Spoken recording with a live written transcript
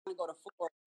go to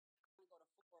Florida,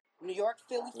 New York,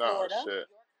 Philly, No Florida. shit.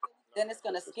 Then it's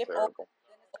going to This is skip over terrible.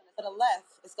 to the left.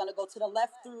 It's going to go to the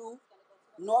left through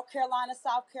North Carolina,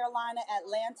 South Carolina,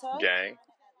 Atlanta. Gang.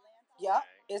 Yep.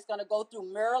 It's going to go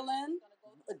through Maryland,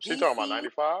 She talking about DC.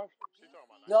 95?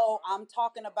 No, I'm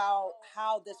talking about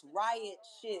how this riot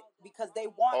shit, because they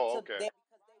want Oh, to, okay. they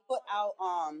put out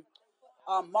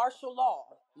martial law,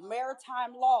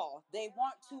 maritime law. They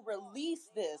want to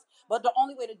release this, but the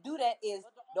only way to do that is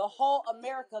the whole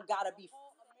America gotta be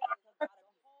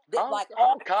How like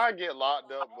all. how Kai get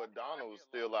locked up, but Donald's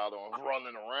still out on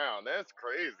running around? That's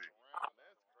crazy.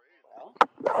 Well,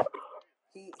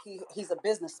 he's a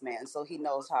businessman, so he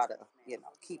knows how to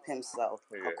keep himself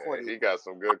Yeah, according. he got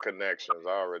some good connections.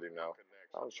 I already know.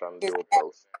 I was trying to His do a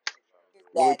post.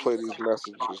 Let me daddy play was these on,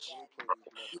 messages.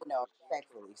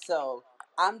 respectfully. So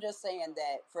I'm just saying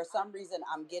that for some reason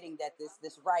I'm getting that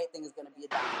this riot thing is going to be a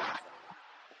domino effect.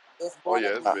 It's Oh going to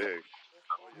yeah, it's be big.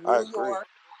 I New agree. York,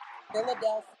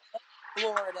 Philadelphia,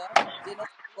 Florida. Then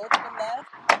it's go to the left,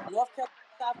 North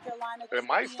Carolina, South Carolina, It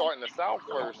might DC, and start in the South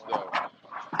first though.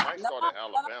 It might no, start no, in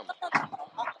no, Alabama. no,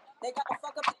 no. They gotta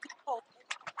fuck up the East Coast.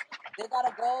 They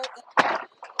gotta go in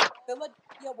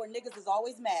Philadelphia where niggas is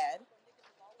always mad.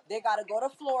 They gotta go to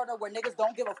Florida where niggas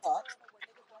don't give a fuck.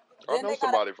 I Then know they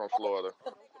gotta somebody from go Florida.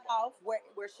 to the South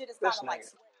where shit is kind This of like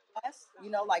nigga. fast,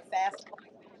 like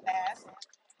fast,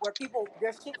 where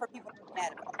there's shit for people to be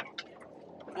mad about.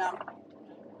 You know, what I mean?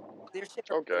 There's shit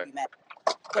for people Okay. to be mad about.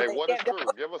 So Hey, what is they're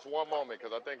true? Give us one moment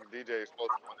because I think DJ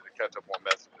Explosive wanted to catch up on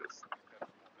messages.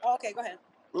 oh, okay, go ahead.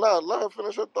 No, let her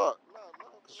finish her thought.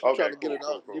 She trying Okay, to get cool, it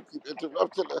cool, out. You cool. keep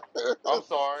interrupting her. I'm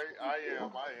sorry. I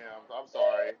am. I'm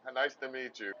sorry. Nice to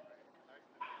meet you.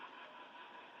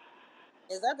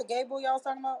 Is that the gay boy y'all was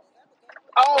talking about?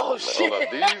 Oh Hold shit.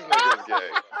 up. These niggas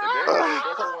gay. The gay boy,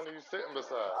 that's the one you sitting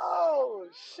beside. Oh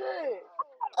shit.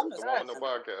 I'm just Come on in the That's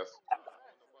wondering podcast.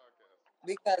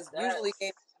 because usually that's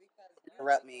gay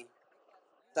interrupt me.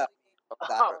 So, oh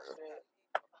God, oh shit.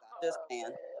 just Oh saying.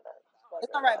 man, that's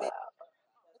It's fucking all right, baby.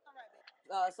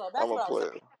 wild. So back I'm to gonna what I was play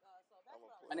saying. it.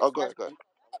 My Oh, next go ahead, go ahead.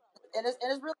 question, and it's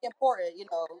really important.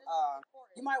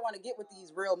 You might want to get with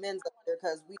these real men's up there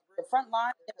because the front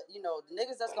line. The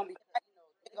niggas that's gonna be fighting,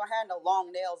 ain't gonna have no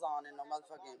long nails on and no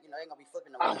motherfucking. They ain't gonna be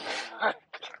flipping no weeds.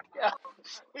 Yeah.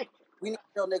 We need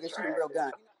real niggas shooting real Tragic.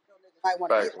 guns. Might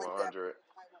want to Facts get with them 100.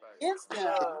 against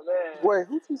them. Oh man. Wait,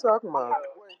 who's he talking about?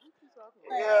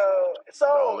 Man, The So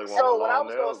only one with so what I long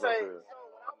was gonna nails up say. here.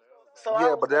 So I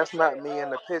Yeah, was but gonna that's say. not me in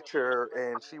the picture,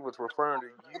 and she was referring to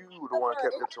you, the one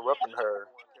kept interrupting her.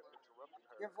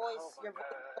 your Oh voice, my your voice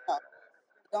is god. enough.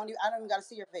 I don't even gotta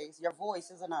see your face. Your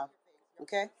voice is enough.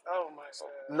 Okay. Oh my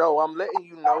god. No, I'm letting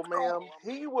you know, ma'am.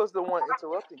 He was the one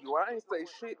interrupting you. I ain't say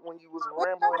shit when you was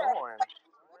rambling Whatever. on.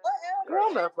 Girl,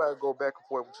 I'm Whatever. not about to go back and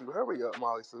forth with you. Hurry up,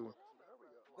 Molly Sue.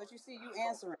 But you see, you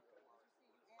answering.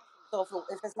 So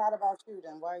if it's not about you,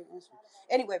 then why are you answering?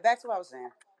 Anyway, back to what I was saying.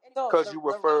 So Because the you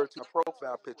the referred to my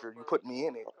profile picture. You put me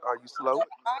in it. Are you slow?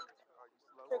 right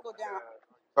Oh trickle my down.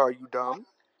 god. Are you dumb?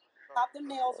 Pop the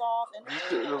nails off and You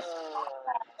should have. ready to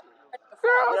fight.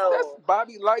 Girl, That's that's Yo.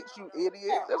 Bobby Lights, you idiot.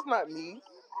 yeah. That's not me.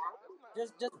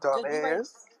 Just be ready. Dumbass.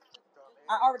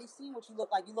 I already seen what you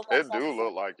look like. You look like It Saucy do Santana.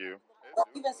 look like you. Well,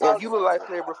 even And Saucy you look Okay. like Santana.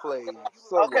 Flavor Flav.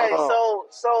 So Okay, what?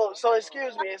 so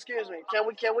excuse me. Can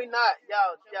we not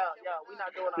y'all we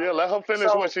not doing all Yeah, that. let her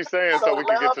finish what So she's saying so so we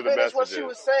can let get her to the finish what she messages.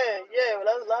 was saying. Yeah,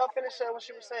 let her finish saying what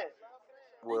she was saying.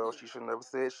 Thank Well, you. she should never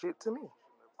said shit to me.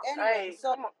 Anyway, Hey,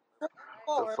 so come on. The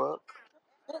forward. fuck?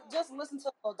 Just listen to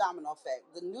the little domino effect.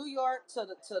 The New York to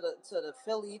the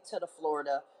Philly to the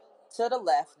Florida to the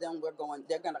left. Then we're going.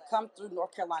 They're gonna come through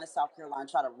North Carolina, South Carolina,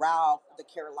 try to rile the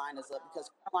Carolinas up because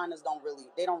Carolinas don't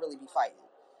really be fighting.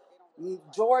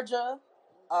 Georgia,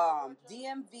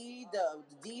 DMV, the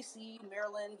DC,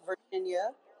 Maryland,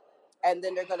 Virginia, and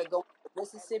then they're gonna go to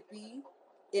Mississippi.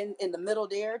 In the middle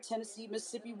there, Tennessee,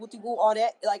 Mississippi, wooty woo, all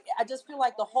that. Like I just feel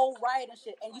like the whole riot and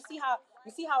shit. And you see how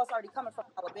it's already coming from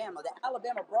Alabama. The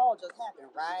Alabama brawl just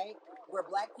happened, right? Where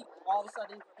black people all of a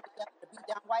sudden come together to beat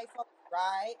down white folks,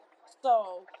 right?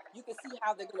 So you can see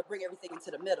how they're gonna bring everything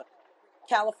into the middle.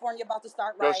 California about to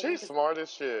start Yo, rioting she's because smart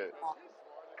as shit.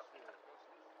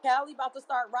 Cali about to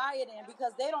start rioting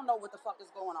because they don't know what the fuck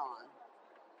is going on.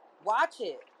 Watch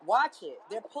it, watch it.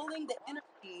 They're pulling the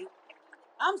energy.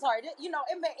 I'm sorry,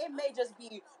 it may just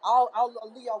be. I'll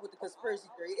leave y'all with the conspiracy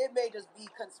theory. It may just be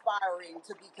conspiring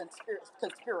to be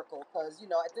conspiracal because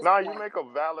at this Nah, you point, make a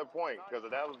valid point because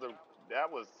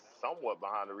that was somewhat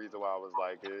behind the reason why I was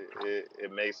like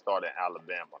it may start in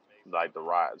Alabama, like the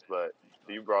riots, but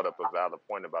you brought up a valid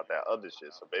point about that other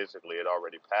shit. So basically, it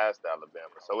already passed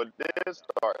Alabama, so it did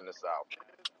start in the South.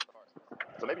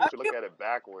 So maybe you should look at it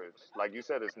backwards. Like you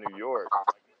said, it's New York,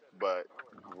 but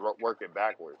work it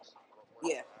backwards.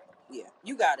 Yeah, yeah,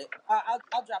 you got it.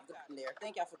 I'll drop the pin there.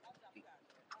 Thank y'all for.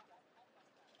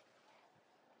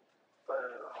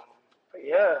 But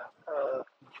yeah.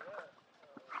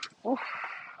 Oof.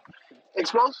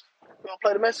 Explosive. You want to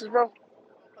play the message, bro?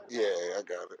 Yeah, I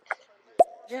got it.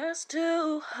 Just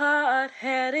too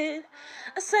hard-headed.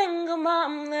 A single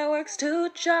mom that works 2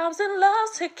 jobs and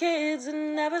loves her kids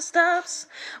and never stops.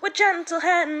 With gentle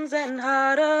hands and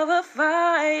heart of a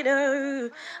fighter,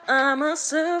 I'm a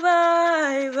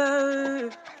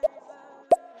survivor.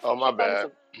 Oh my I thought it's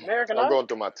bad. American I'm Idol. going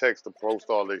through my text to post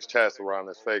all these chats around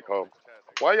this fake hoe.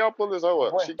 Why y'all pull this hoe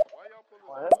up? What?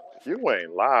 What? You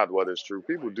ain't lied. What is true?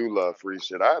 People do love free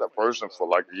shit. I had a person for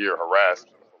like a year harass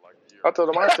me. I told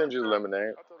him I send you the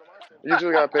lemonade. You just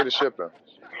gotta pay the shipping.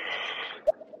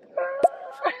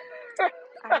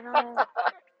 I don't,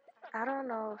 I don't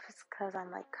know if it's because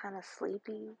I'm like kind of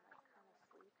sleepy.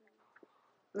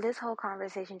 This whole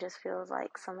conversation just feels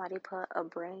like somebody put a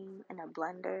brain in a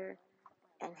blender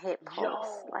and hit Yo, pause.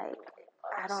 Like,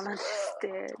 I I don't swear.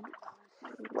 understand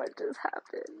what just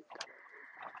happened.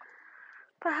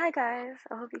 But hi guys,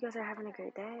 I hope you guys are having a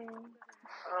great day.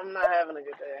 I'm not having a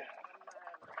good day.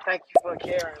 Thank you for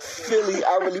caring, I guess. Philly,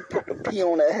 I really put the P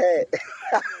on the hat.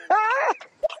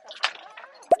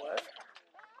 What?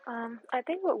 I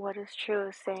think what is true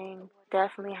is saying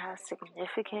definitely has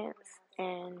significance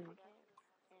and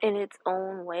in its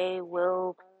own way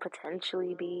will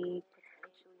potentially be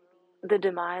the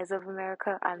demise of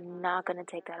America. I'm not gonna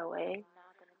take that away.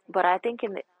 But I think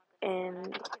in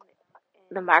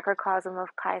the microcosm of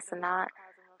Kai Cenat,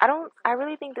 I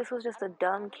really think this was just a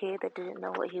dumb kid that didn't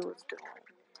know what he was doing.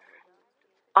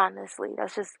 Honestly,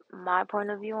 that's just my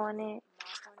point of view on it.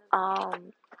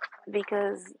 Um,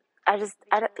 because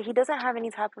he doesn't have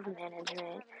any type of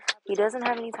management. He doesn't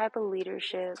have any type of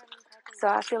leadership. So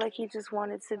I feel like he just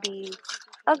wanted to be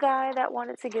a guy that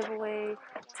wanted to give away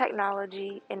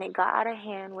technology, and it got out of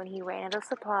hand when he ran out of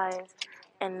supplies.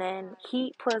 And then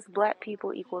heat plus black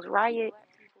people equals riot.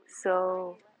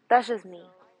 So that's just me.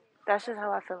 That's just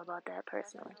how I feel about that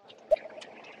personally.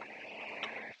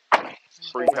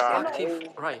 Free But Kai. you Active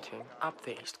know, writing up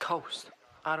the East Coast.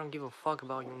 I don't give a fuck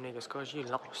about you niggas cause you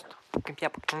lost.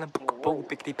 whoa.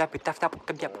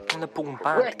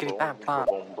 Boom, Wait. boom,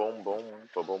 boom, boom, boom,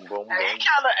 boom, boom, boom.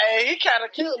 He kind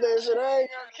of killed that shit. I ain't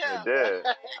It gonna cap. did.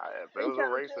 If it He was a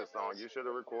kind of killed racist that song, you should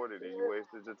have shit. recorded it. You Yeah.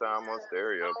 wasted your time on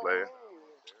stereo Oh player. me.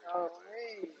 Oh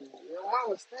me. Your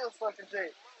mama still fucking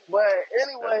shit. But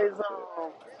That anyways, dumb shit.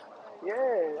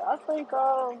 yeah,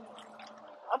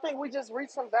 I think we just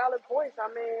reached some valid points. I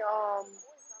mean,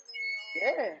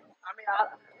 yeah. I mean,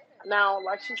 now,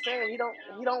 like she's saying, he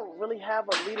don't really have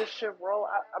a leadership role.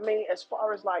 I mean, as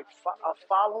far as like a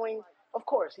following, of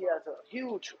course, he has a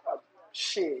huge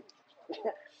shit.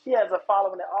 He has a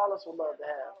following that all of us would love to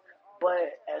have.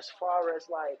 But as far as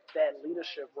like that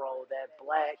leadership role, that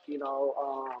black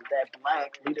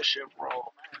leadership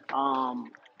role,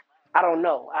 I don't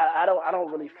know. I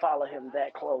don't really follow him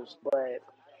that close, but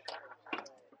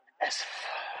as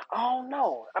I don't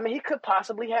know. I mean, he could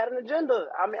possibly had an agenda.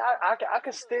 I mean,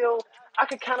 I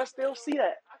could kind of still see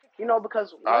that.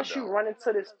 Because I once you don't. run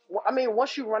into this,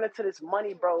 once you run into this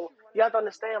money, bro, you have to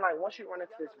understand. Like, once you run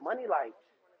into this money, like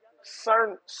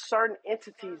certain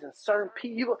entities and certain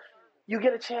people, you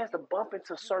get a chance to bump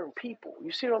into certain people.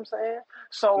 You see what I'm saying?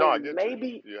 No, So I get you.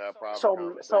 maybe, You have private so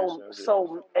conversations. Yeah.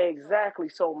 so exactly.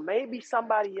 So maybe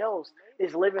somebody else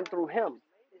is living through him.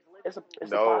 It's a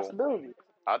No, possibility.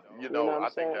 You know what I'm I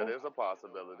think that saying? is a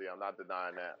possibility. I'm not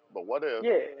denying that. But what if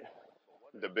Yeah.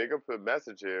 the bigger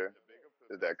message here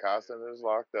is that Costin is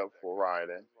locked up for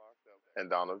rioting and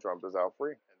Donald Trump is out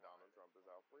free?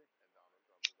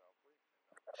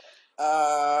 Um,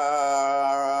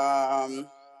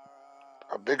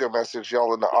 A bigger message,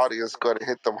 y'all in the audience, go to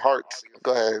hit them hearts.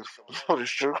 Go ahead. What is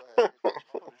true?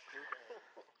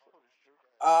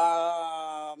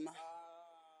 um,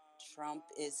 Trump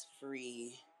is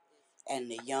free, and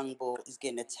the young bull is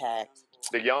getting attacked.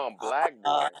 The young black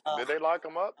boy. Uh, Did they lock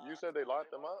him up? You said they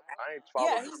locked him up? I ain't yeah,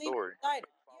 followed the he's even story. indicted.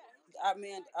 I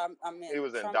He mean,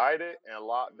 was Trump. indicted and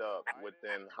locked up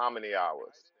within how many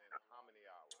hours?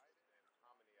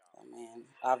 I mean,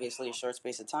 obviously a short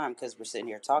space of time because we're sitting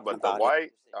here talking But the about it.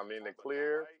 white, the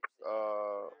clear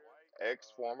uh, ex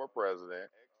former president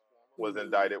was Hmm.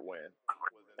 indicted when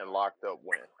and locked up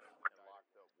when.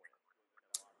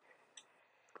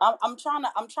 I'm trying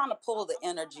to pull the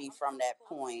energy from that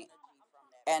point,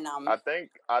 and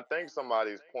I think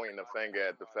somebody's pointing a finger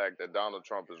at the fact that Donald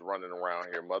Trump is running around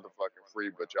here motherfucking free,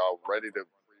 but y'all ready to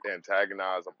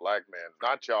antagonize a black man.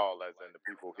 Not y'all, as in the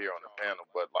people here on the panel,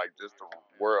 but like just the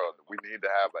world. We need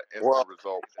to have an Well, instant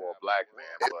result for a black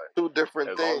man. it's But two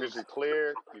different as long as things. you're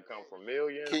clear, you come from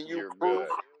millions, Can you you're prove?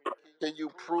 good. Can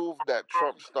you prove that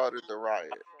Trump started the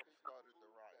riot?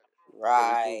 Can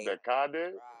we prove Right. that Ka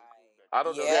did? I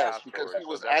don't know the Yeah. Yes, Ka because story, he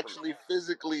so was that's a actually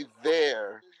physically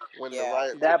there when the Yeah.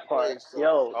 riot took That part, place. So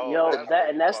yo, oh, yo, it, that's where that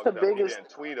he and that's the fucked up. He biggest, didn't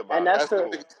tweet and about it. that's that's the the,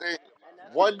 Cool. biggest thing.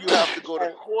 One, you have to go to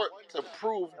and court to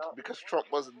prove because Trump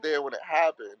wasn't there when it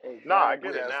happened. Nah, I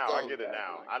get exactly, it Whereas now. I some, get it exactly.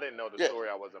 now. I didn't know the yeah, story.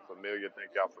 I wasn't familiar.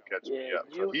 Thank y'all for catching me Yeah, up.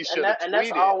 So you he and should have that and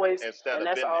that's tweeted always instead and of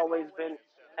that's been there. always been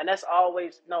and that's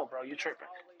always no, bro, you tripping.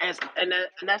 And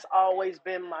that's always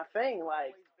been my thing.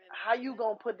 Like, how you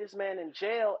gonna put this man in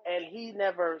jail and he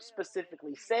never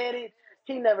specifically said it?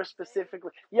 He never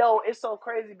specifically. Yo, it's so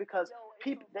crazy because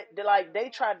people they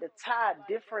tried to tie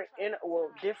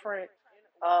different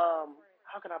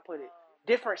how can I put it,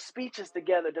 different speeches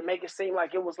together to make it seem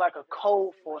like it was like a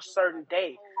code for a certain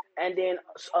day, and then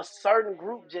a certain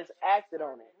group just acted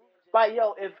on it. Like,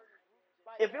 yo,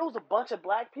 if it was a bunch of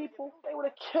black people, they would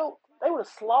have killed, they would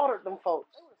have slaughtered them folks.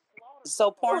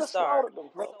 So They porn would have star, slaughtered them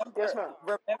folks. Yes, remember ma'am.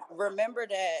 remember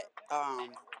that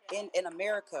in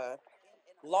America,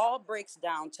 law breaks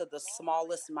down to the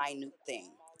smallest minute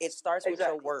thing. It starts with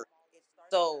your Exactly. word.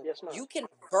 So Yes, ma'am. you can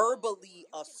verbally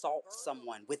assault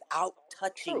someone without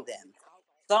touching True. them.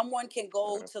 Someone can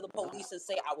go Mhm. to the police and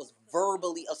say, I was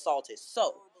verbally assaulted.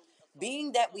 So,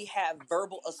 being that we have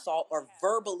verbal assault or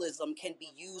verbalism can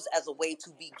be used as a way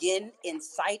to begin,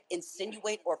 incite,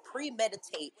 insinuate, or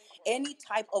premeditate any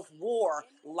type of war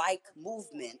like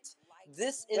movement,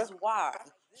 this Yeah, is why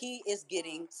he is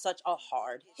getting such a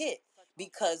hard hit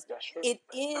because that's true. it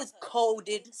is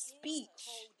coded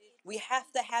speech. We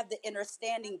have to have the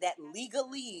understanding that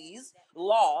legalese,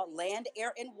 law, land,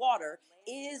 air, and water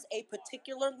is a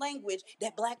particular language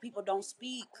that black people don't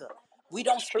speak. We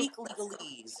don't That's true. speak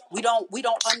legalese. We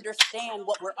don't understand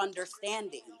what we're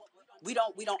understanding.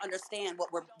 We don't understand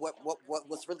what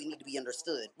what's really need to be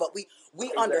understood. But we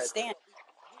Exactly. understand.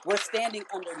 We're standing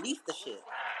underneath the shit,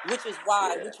 which is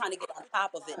why we're Yeah. trying to get on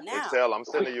top of it now. Excel, I'm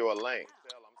sending you a link.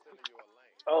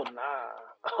 Oh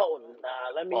nah. Oh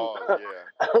nah. Let me. Pause.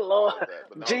 Yeah. Lord, Pause that.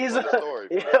 But no, for Jesus, the story,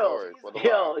 yo, for the live.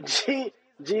 yo,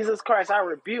 Jesus Christ, I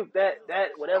rebuke that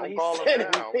whatever Don't he's call him sending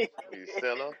now. me. You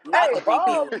sinner. Not Hey, the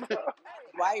pause. rebuke.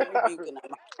 Why are you rebuking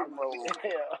him? I'm rolling.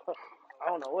 Yeah. I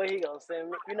don't know what he gonna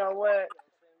send me. You know what,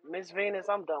 Miss Venus,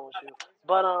 I'm done with you.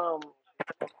 But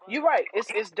you're right.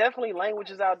 It's definitely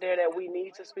languages out there that we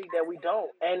need to speak that we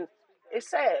don't, and it's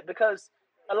sad because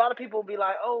a lot of people be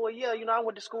like, "Oh, well, yeah, I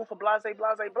went to school for blase,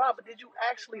 blase, blah," but did you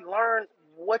actually learn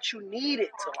what you needed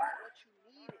to learn?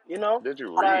 You know, Did you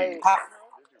read? like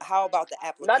How about the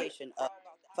not application of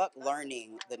fuck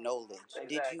learning the knowledge?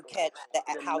 Did you exactly catch the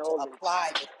the how to knowledge.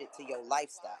 apply the shit to your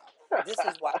lifestyle? This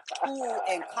is why school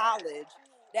and college.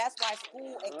 That's why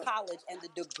school and college and the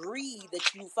degree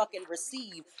that you fucking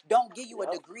receive don't give you a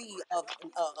Yep, degree of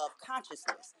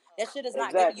consciousness. That shit is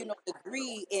not giving you exactly. no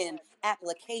degree in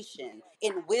application,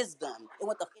 in wisdom, and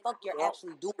what the fuck you're Yep,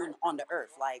 actually doing on the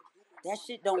earth. Like that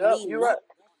shit don't yep. mean You're nothing. right.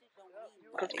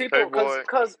 Because Like Hey, people, boy.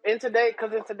 because in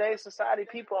today's society,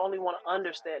 people only want to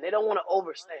understand. They don't want to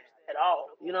overstand at all.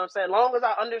 You know what I'm saying? As long as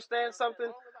I understand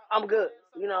something, I'm good.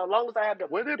 As long as I have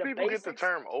Where did the people get the basics.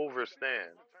 term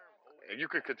overstand? And you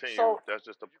could continue. So That's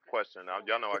just a question.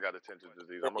 Y'all know I got attention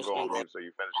disease. I'm gonna go tradition on goes. mute so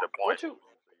you finish your point.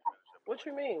 what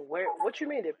you mean? What you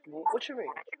mean? What you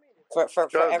mean? For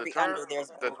Because the every term, under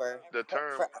there's the over. the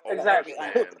term For every Exactly.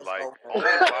 under overstand, there's like over.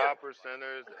 only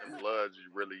 5%ers and bloods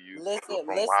really use it.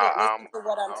 From Listen to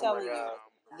what I'm Oh my telling you. God.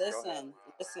 Go ahead.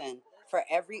 Listen. For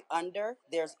every under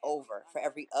there's over. For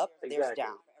every up there's Exactly.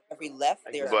 down. Every left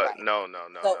there's but Exactly. right. no, no,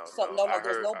 no, So no, so no. no I no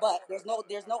there's heard. no but. There's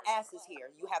no asses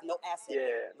here. You have no ass in here.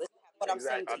 Yeah. Listen to what I'm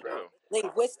saying Exactly. to I you. do.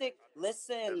 Linguistic, It's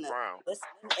listen, brown. listen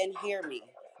and hear me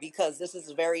because this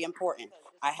is very important.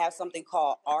 I have something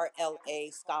called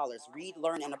RLA scholars, read,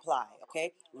 learn, and apply.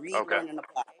 Okay? Read, Okay. learn, and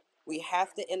apply. We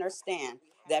have to understand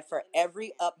that for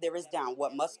every up there is down.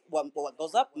 What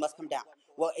goes up must come down.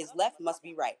 What is left must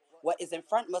be right. What is in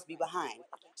front must be behind.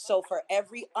 So for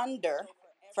every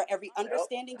Yep.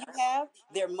 understanding you have,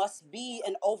 there must be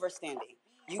an overstanding.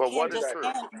 You But can't what is just Exactly.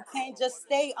 true? stand. You can't just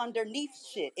stay underneath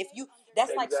shit. If you,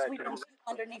 that's like Exactly. sweeping shit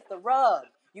underneath the rug.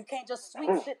 You can't just sweep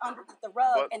shit underneath the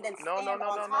rug But and then no, no, stand no,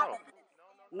 on no, top no. of it.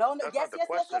 No, no, That's yes, not the yes,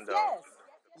 yes, yes, question, though. yes.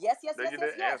 Yes, yes, That yes, you yes,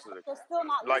 didn't yes. answer But the. you're still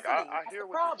not Like listening. I That's the hear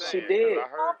what you're problem. She saying because did. I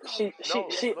heard. Talking. No,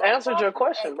 She You're look. answered your talking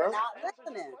question, and you're bro. not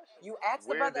listening. You asked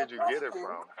the Where brother a did you get it question.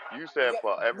 from? You said You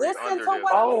for every listen under to there's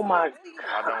what I'm Oh over. my. saying to you.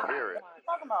 I don't hear it. What are you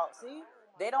talking about? See,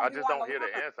 They I don't be just don't wanting to hear the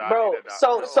learn. answer. I need Bro, to not.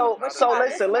 so But No, you so but not you're a so not no. listen,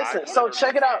 listening. I listen. You're So not literally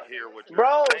check it out, can't listening. hear what you're bro.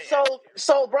 saying.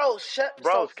 So bro, shut.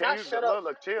 Bros, So can not you shut up,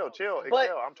 chill, but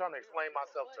Excel. I'm trying to explain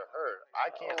myself to her. I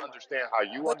can't oh my understand how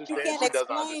you But you understand. can't She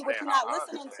doesn't explain what understand you're how not I listening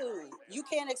understand. to. You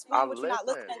can't I explain what you're not listen,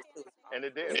 listening to. and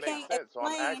it You didn't make can't sense. So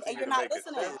I'm explain asking and you you're to not make it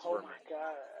listening. sense oh for me. my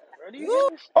god, bro. Do you hear Woo!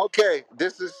 this? Okay,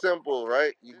 this is simple,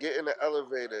 right? You get in the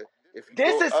elevator. If you This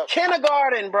go is up,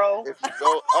 kindergarten, bro.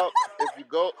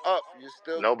 you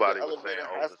still the Nobody was saying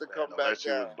elevator has to come overstand back unless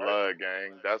you was down, right? blood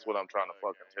gang. That's what I'm trying to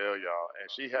fucking tell y'all. And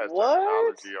she has What?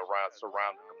 terminology around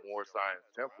surrounding the Moore Science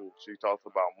Temple. She talks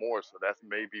about Moore, so that's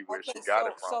maybe where Okay, she got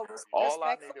it from. All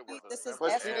I needed was respectfully, a this is simple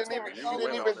But she didn't answer. even esoteric she You didn't went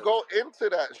knowledge. on even this. go into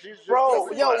that. She's just This Bro, going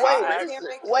is to yo, But the I asked.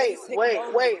 esoteric basics. basic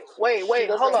knowledge. She wait.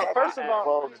 doesn't Hold up. have to First Okay? of all,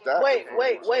 divulge that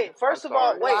information. I'm First of all,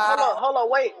 sorry. Wow.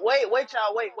 wait,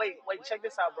 y'all, wait. Check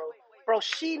this out, bro. Bro,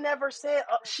 she never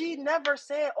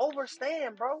said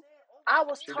overstand, bro. I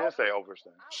was She did talking. say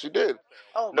overstand. She did,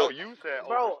 Oh, No, but you said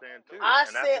bro, overstand too, I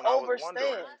and that's said when I was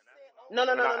wondering. overstand. No,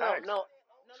 no, And no, I no, no, asked. no,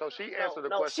 So she no, answered the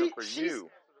no. question for She's you.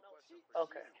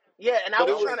 okay. Yeah, and I but was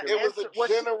Don't trying make to it. it was a answer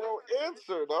what she general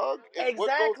answer, dog. What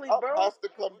goes exactly, up bro. has to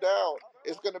come down.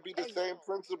 It's gonna be the Ex- same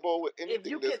principle with if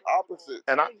you anything. can, There's opposites,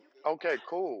 And I. Okay,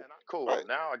 cool. right?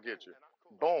 Now I get you.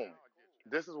 Boom.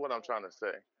 This is what I'm trying to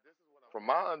say. From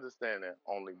my understanding,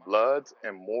 only Bloods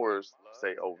and Moors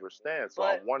say overstand. So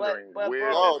I'm wondering where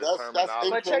bro. did No, the that's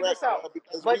But check terminology incorrect, this out. bro.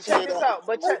 Because But we check say this that in out.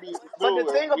 Caribbean But the too,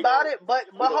 and thing about it.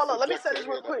 we But don't hold on. Let me subject say to this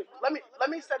real hear that. quick. Let me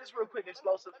say this real quick,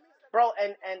 explosive, bro.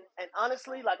 And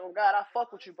honestly, like on God, I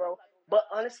fuck with you, bro. But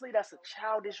honestly, that's a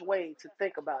childish way to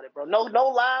think about it, bro. No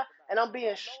lie. And I'm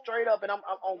being straight up, and I'm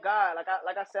on God. Like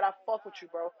I said, I fuck with you,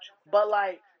 bro. But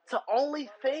like to only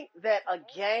think that a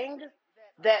gang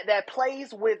that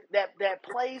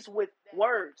plays with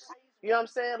words. You know what I'm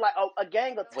saying? Like a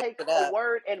gang will Wake take it a up.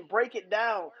 word and break it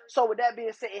down. So with that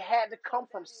being said, it had to come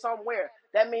from somewhere.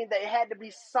 That means that it had to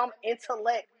be some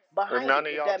intellect If behind it, none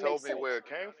of if y'all that makes told me sense. where it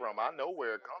came from, I know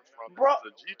where it comes from. This Bro, is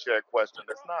a G check question.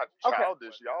 It's not okay.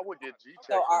 childish. Y'all would get G So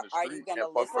checked in the are you street and gonna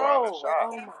fucked listen around and to Bro, where it shot.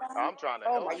 oh came my from? I'm trying to oh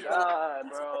help Are my you you. gonna god,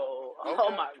 listen to it? bro. Oh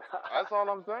Okay. my god. That's all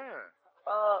I'm saying.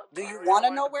 Uh Do you Y'all wanna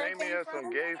like know to where paint it me came as some from?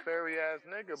 gay fairy ass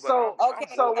nigga, but so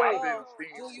so I've wait. been So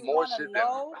seeing do you more wanna shit than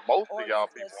know most of or y'all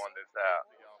you people just on this app.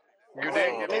 You okay,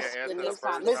 didn't Wait, give me well an Miss answer then the it's Miss time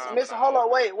first to Miss time, speak. and Miss I hold know on,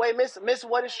 you. wait, Miss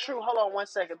what is true? Hold on one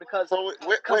second because So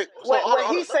cause So what hold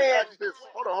on. he's Let me saying ask this.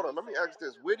 Hold on. Let me ask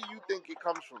this. Where do you think it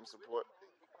comes from? Support?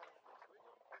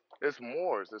 It's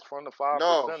Moors. It's from the 5%.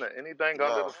 No, Anything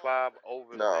under no, the 5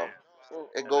 no. overstands.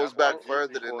 It And goes that's why back Boosie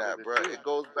further than quoted that, it bro. too. It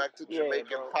goes back to yeah, Jamaican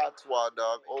bro. patois,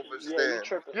 dog. Yeah, you Overstand.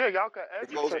 tripping. Yeah, y'all can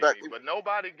It goes educate back. me, but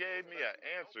nobody gave me an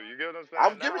answer. You get what I'm I'm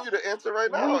saying giving now? you the answer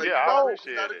right now, We and Yeah, you I gotta, bro,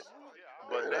 you gotta. appreciate it.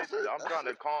 But Yeah, that's it. I'm That's trying it.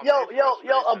 to calm their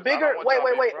yo, a frustrations. I bigger don't want y'all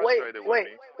to be frustrated with wait.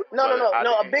 me, No, no, but no, I no,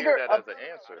 didn't hear that as an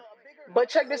answer. but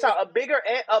check this out. A bigger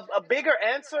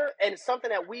answer and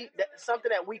something that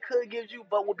we could give you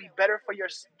but would be better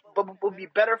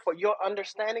for your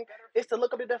understanding is to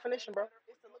look up the definition, bro.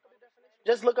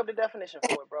 Just look up the definition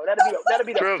for it, bro. That'll be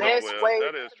the Trism best will. way.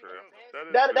 That is true.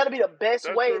 That is true. That'll be the best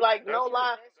That's way. true. Like no That's true.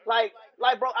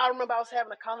 lie, bro. I remember I was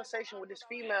having a conversation with this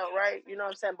female, right? You know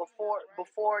what I'm saying?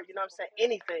 Before you know what I'm saying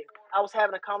anything, I was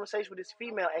having a conversation with this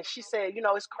female, and she said,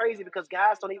 it's crazy because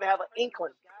guys don't even have an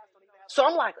inkling. So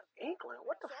I'm like, inkling?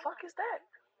 What the fuck is that?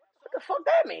 What the fuck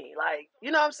that mean? Like,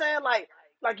 you know what I'm saying?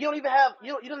 Like you don't even have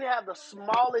you don't even have the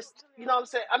smallest. You know what I'm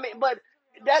saying? I mean, but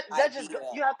that just Idea.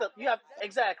 you have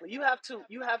exactly you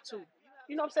have to.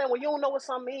 You know what I'm saying? When you don't know what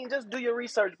something means, just do your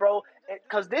research, bro.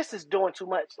 Because this is doing too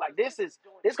much. Like this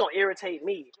gonna irritate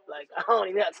me. Like I don't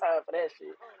even have time for that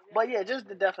shit. But yeah, just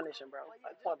the definition, bro.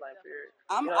 Like point blank period.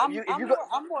 I'm You know, I'm if you I'm go, more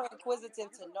I'm more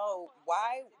inquisitive to know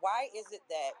why is it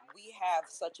that we have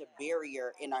such a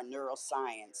barrier in our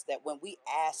neuroscience that when we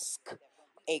ask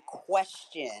a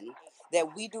question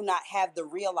that we do not have the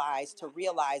realize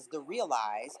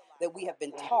that we have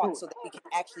been taught so that we can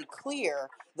actually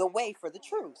clear the way for the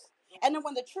truth. And then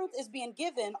when the truth is being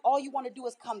given, all you want to do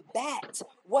is combat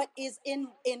what is in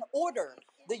order.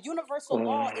 The universal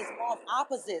law is law of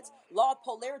opposites, law of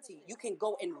polarity. You can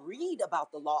go and read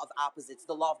about the law of opposites,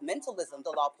 the law of mentalism,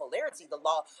 the law of polarity, the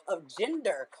law of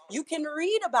gender. You can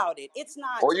read about it. It's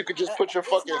not. Or you could just put your It's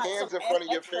fucking not some hands in front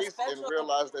of your extra face and special.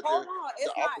 realize that Hold they're on, the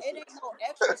it's not. It ain't opposites. no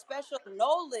extra special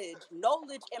knowledge.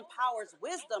 Knowledge empowers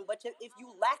wisdom, but if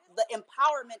you lack the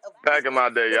empowerment of Back in wisdom, my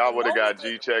day, then the y'all would have knowledge got is.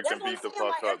 G checked That's and what I'm beat the saying.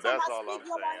 fuck Like every up. time That's I all speak, I'm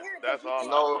you don't want to saying. hear it because That's you all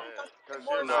think I'm I'm No, saying. talking Cause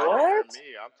more you're not smarter. hearing what? me.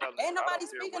 I'm telling you Ain't what I nobody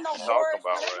don't hear speaking what no you more. talking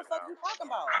about. whatever the right fuck now. you talking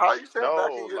about. How you saying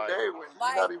back in No, your like day when you're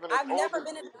Like, not even as I've old never as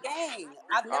been in me? a gang.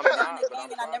 I've never I'm been in a not, but gang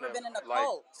I'm and I've trying never to been in a like,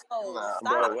 cult. So Nah,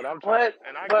 bro. stop. What I'm trying, But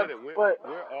and I get but it. but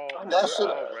Oh my that We're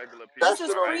should god. all regular that This people,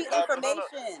 is should right? only free happen.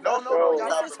 information. That should only bro,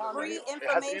 This is happen in free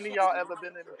Has any of y'all information. ever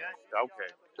been in a gang?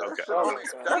 Okay, that okay. should oh This my only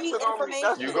is god, free that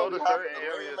You should go information. to only happen certain to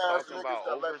areas lame ass talking niggas about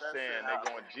that let that shit overstand, they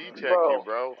happen. going G check you, bro.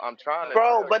 bro. I'm trying to Bro,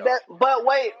 tell y'all. but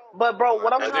wait, but bro,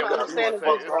 what Let I'm that And trying then to shit what you happen understand gonna is say?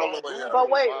 this, fucking It's bro. all on the way But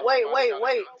Google. wait, Why wait, somebody wait, got to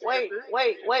wait, contradict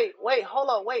wait, it? wait. Hold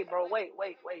on, wait, bro.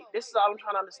 This is all I'm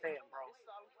trying to understand,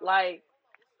 bro. Like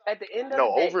at the end of the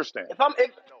No, day, overstand.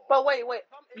 but wait.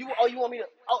 You want me to?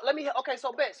 Oh, let me. Okay,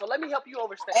 so bet. So let me help you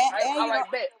overstand, right? And All you know,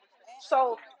 right, bet.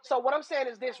 So what I'm saying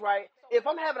is this, right? If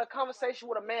I'm having a conversation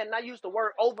with a man and I use the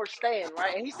word overstand,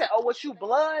 right? And he said, "Oh, what you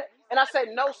blood?" And I said,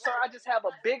 "No, sir.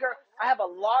 I have a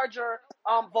larger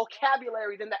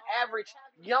vocabulary than the average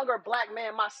younger black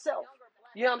man myself."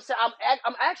 You know what I'm saying?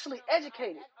 I'm actually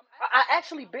educated. I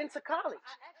actually been to college.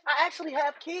 I actually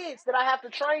have kids that I have to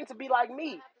train to be like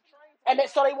me, and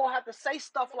so they won't have to say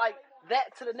stuff like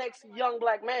that to the next young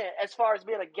black man as far as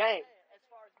being a gang.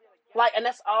 Like, and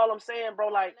that's all I'm saying, bro.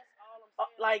 Like,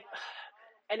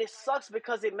 and it sucks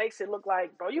because it makes it look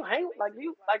like, bro,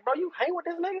 bro, you hang with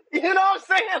this nigga. You know what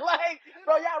I'm saying? Like,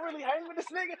 bro, y'all really hang with this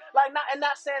nigga? Like,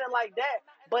 not saying it like that,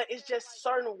 but it's just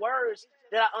certain words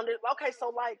that I under. Okay,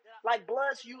 so like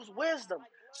Bloods use wisdom.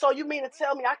 So you mean to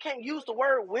tell me I can't use the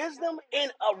word wisdom in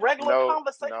a regular No,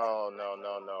 conversation?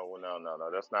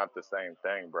 no. That's not the same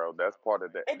thing, bro. That's part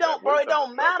of It that don't, bro. It wisdom is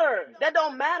don't stuff. matter. That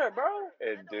don't matter, bro.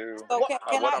 It do. so What?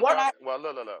 What I'm can trying I to, well,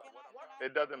 look.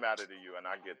 It doesn't matter to you, and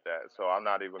I get that. So I'm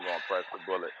not even gonna press the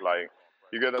bullet. Like,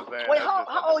 you get what I'm saying? Wait, That's just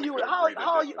how something old we you? could agree to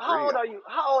How disagree old are on. you?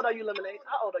 How old are you, Lemonade?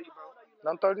 How old are you, bro?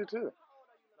 I'm 32.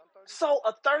 So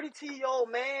a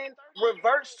 32-year-old man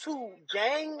reverts to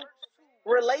gang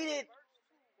related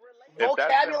If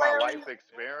that's been my vocabulary. life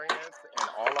experience, and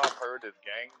all I've heard is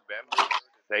gang members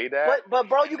say that, But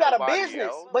bro, you and got a nobody business.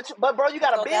 else, But bro, you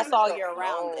got a so that's business all though. year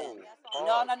round then. no.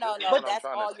 No, Pause. no, no, This is no. what But I'm That's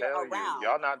trying to all year tell you. around.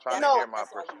 Y'all not trying to That's no, hear my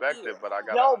that's all perspective, year. but I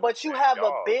gotta yo, but you understand have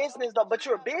a y'all. business though. But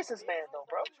you're a businessman though,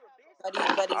 bro.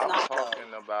 But he's I'm not though.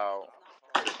 talking about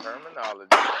the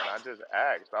terminology, and I just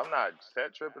asked. I'm not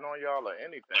set tripping on y'all or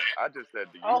anything. I just said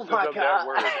the Oh usage my of that god.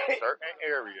 word in certain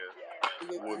areas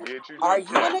You- will get you Are G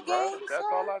you in checked, a bro. gang, That's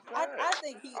all sir? I said. I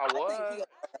think he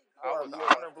I or was more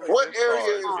honorably What because area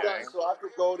discharged, is that gang. so I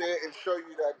could go there and show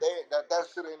you that that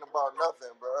shit ain't about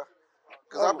nothing, bro?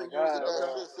 Because Oh I've my been using god, that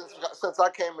Okay. bro. shit since I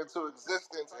came into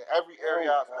existence in every Oh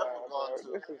area my I've ever god, gone bro.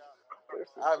 to. This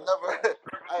is I've just never,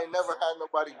 I ain't never had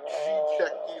nobody G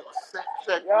check me or set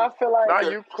check yo, me I feel like Now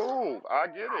because you cool. I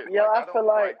get it. yo, Like I I don't feel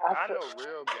like like I know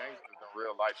real gangsters in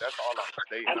real life. That's all I'm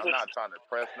stating. I I'm just not trying to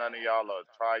press none of y'all or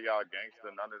try y'all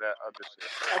gangster, none of that other shit.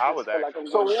 I I just was feel like asking I'm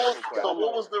one getting simple so question. stunner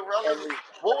what was the every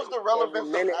relevance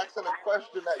of minute. asking a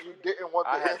question that you didn't want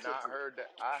I the had answer not to? heard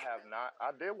that. I have not.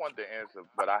 I did want the answer,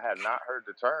 but I had not heard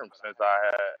the term since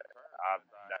I've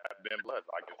been blood.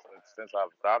 Like since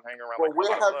I've stopped hanging around But like where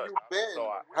my have blood. you been? So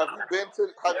I Have you been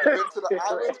to the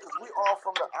islands? Because we all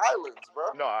from the islands, bro.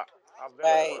 no, I've been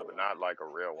to the right. hood, but not like a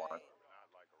real one.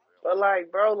 But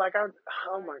like, bro, like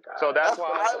oh my So god, I that's That's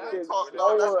feel why I like I'm island said getting where talk, did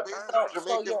y'all dog. get That's the slower. basic term?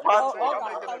 So Jamaican you're You hold, acting patois, hold y'all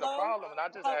on. making bro. it a problem, and I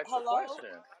just asked a Hello.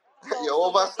 question. So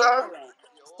Yo, my you're son. ignorant.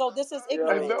 So this is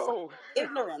I Yo, ignorance. know.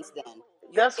 Ignorance then.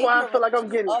 You're that's why I feel ignorant like I'm to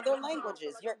getting. other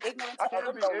languages. You're ignorant I to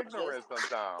other can be languages. ignorant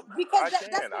sometimes. Because I that's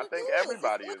can. what I it think is. It's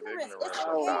everybody is ignorance. It's ignorant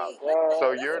Oh my sometimes. okay.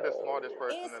 So Listen, you're listen. the smartest god.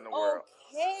 person It's in the world.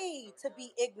 okay to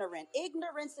be ignorant.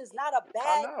 Ignorance is not a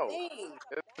I bad know. thing.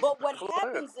 It's But what bliss.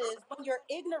 happens is when your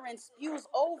ignorance spews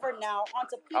over now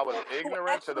onto I was people who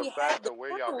ignorant to the actually have fact the of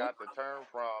where y'all truth. got the term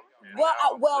from, and Well,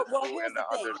 now I'm well, blissful in here's the the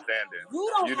thing. understanding.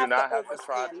 You don't You do have to not have to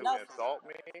try overstand to nothing. insult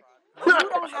me You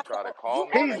don't or have to. try to call You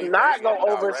me He's already not anything gonna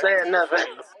overstand the indirect. overstand nothing.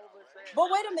 importations. But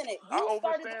wait a minute. I You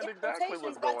started the overstand exactly importations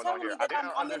what's by going on telling here. me I that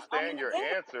didn't I'm in understand a your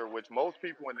gang. answer, which most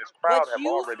people in this crowd But have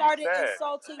you already started said.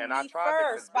 insulting And I me tried to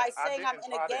first by I saying I'm didn't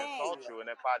in a try to gang. insult you, and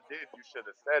if I did, you should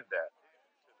have said that.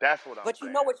 That's what I'm But you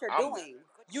know saying. what you're I'm doing.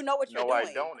 You know what you're no, I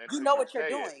doing. don't You until know you what you're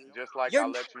say it. doing. Just like I You're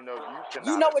let you know you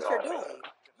you cannot know what you're insult me. doing.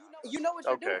 You know what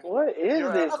you're Okay, doing. What This is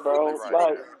you're is this, a absolutely bro? frequency right. Like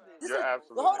bender. This You're is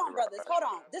absolutely hold on, right. brothers. Hold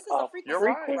on. This is a a You're frequency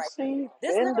bender right. right here. frequency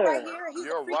This nigga right bender. here,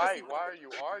 he's a You're frequency right. Why bender. are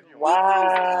you arguing? He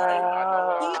comes in. Like I know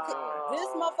what He I'm c- doing. this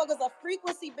Wow. motherfucker's a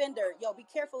frequency bender. Yo, be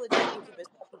careful of these incubus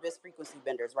frequency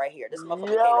benders right here. This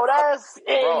motherfucker came to Yo, fuck that's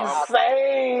Bro, out.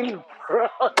 insane, bro.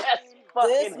 That's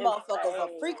This fucking motherfucker's a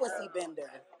insane, bro. frequency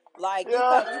bender.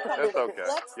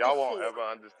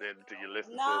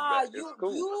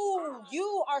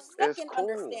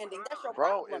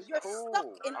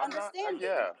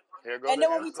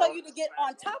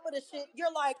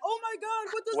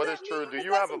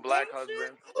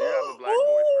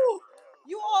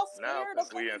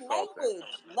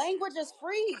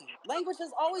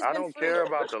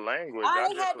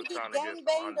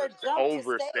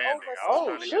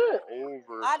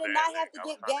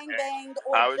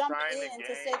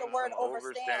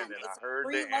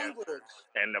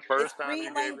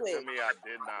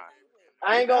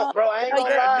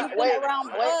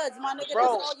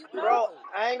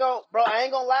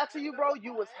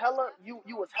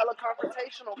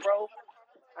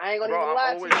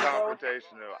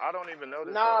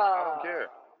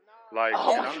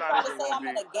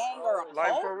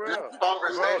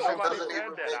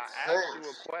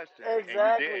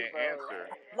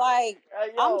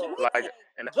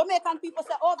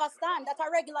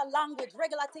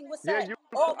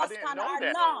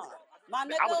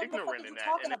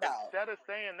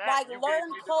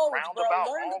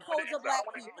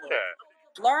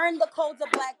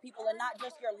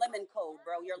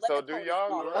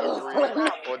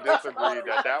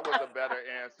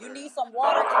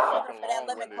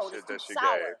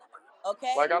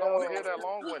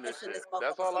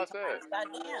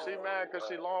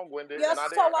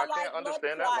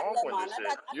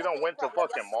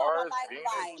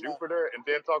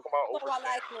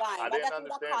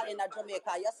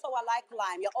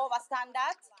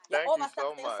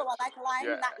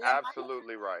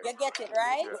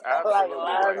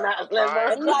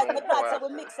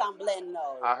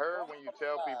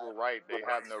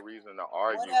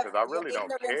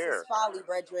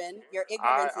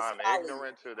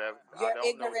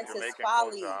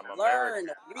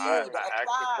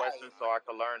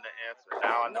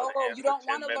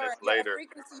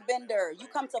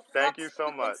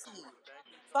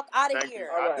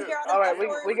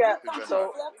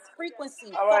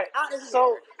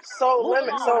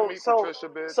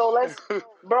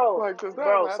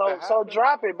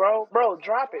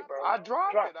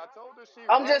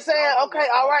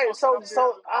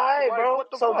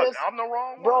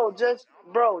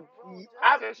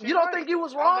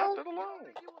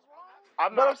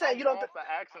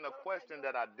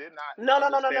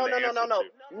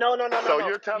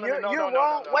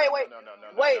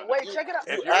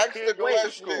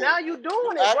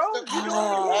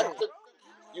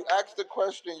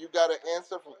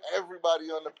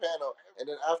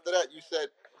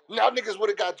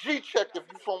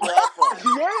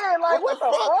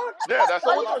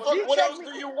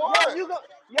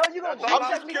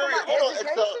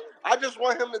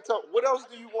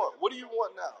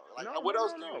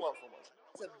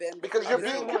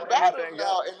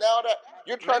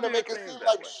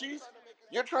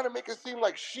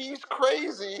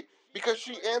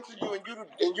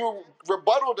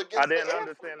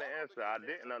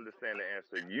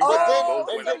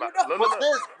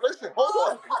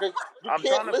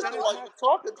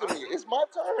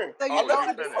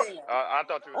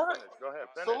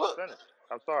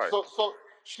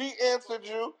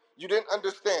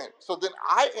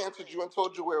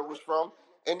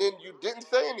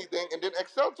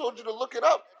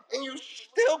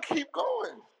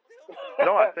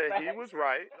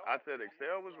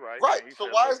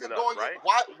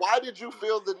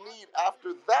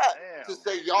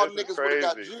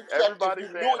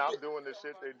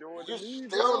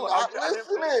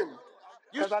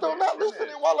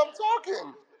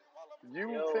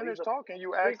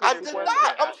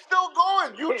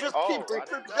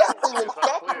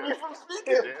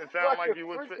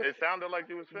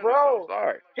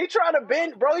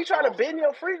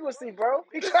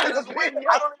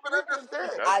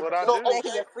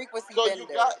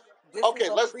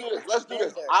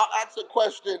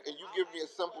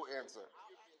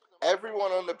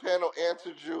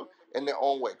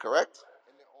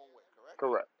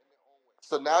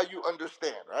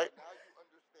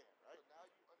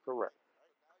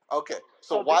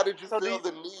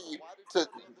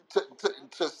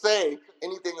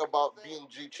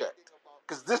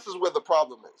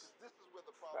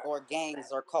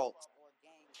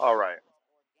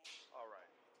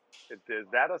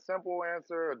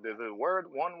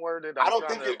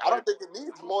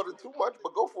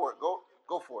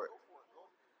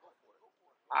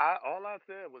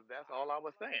 was that's all I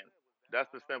was saying. That's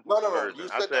the No, simplest no, no. version. You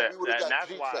I said that said we would have that, and got that's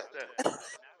Jeep why I sex. said it.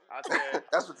 I said,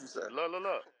 That's what you said.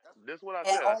 look. This is what I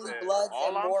And said. I only said Bloods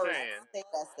all and I'm Moors saying, say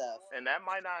that stuff. and that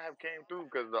might not have came through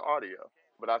because of the audio.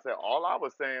 But I said all I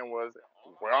was saying was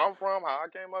where I'm from, how I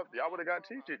came up. Y'all would have got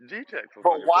G checks for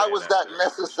But fucking why saying was that that shit.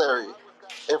 necessary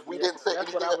if we Yeah, didn't say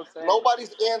that's what anything? I was saying.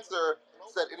 Nobody's answer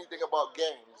said anything about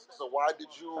gangs. So why did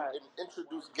you Right.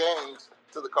 introduce gangs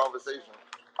to the conversation?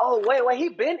 Oh wait, he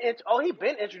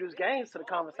been introduced games to the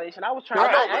conversation. I was trying. I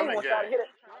Right, know, I but ain't running want y'all to game. hear it.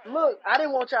 Look, I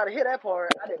didn't want y'all to hear that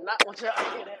part. I did not want y'all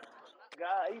to hear that.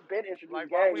 God, he been Like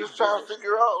introduced why I'm we games. just just trying to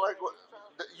figure out like what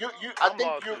you. I I'm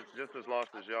think lost as just as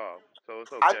lost as y'all. So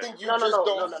it's I okay. think you No, no, just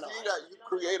no, no, don't no, no. see that you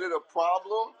created a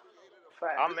problem.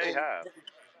 I Facts. may And have.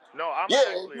 No, I'm yeah,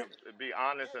 gonna actually be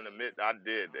honest and admit I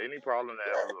did. Any problem that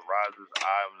ever arises,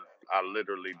 I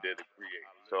literally did it create.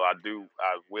 So I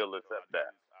will accept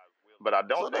that. But I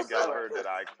so don't think that's y'all Right. heard that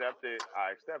I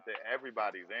accepted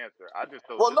everybody's answer. I just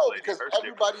told well, this no, lady because her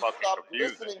shit was everybody fucking stopped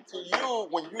confusing. listening to you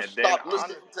when you And then stopped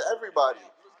listening honest, to everybody.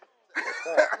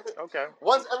 Facts. okay,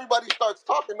 Once everybody starts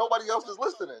talking, nobody else is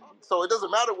listening. So it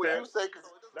doesn't matter what fair. you say because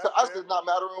to That's us fair. it's not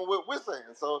mattering what we're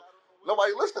saying. So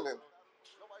nobody listening.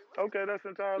 Okay, that's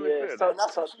entirely Yeah. fair then. And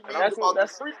that's what she And I'm means cool. about the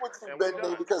That's frequency And we bending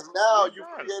done. because now We you've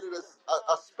done. created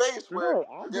a space where No,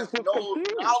 I there's just was no confused.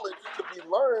 knowledge to be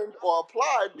learned or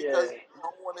applied yeah, because no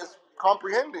one is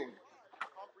comprehending.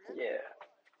 yeah,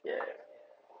 yeah,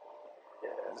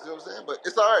 You see yeah. what I'm saying? But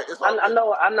it's all right. It's all good.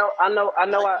 I know.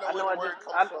 Now you know I where know. the I word just.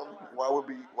 comes from.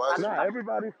 Why it I, should Nah, be used.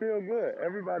 everybody feel good.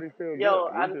 Everybody feel good.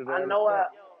 yo, We just I had a know. chat.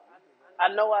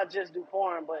 I know. I just do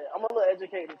porn, but I'm a little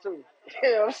educated too.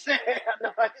 You know what I'm saying? I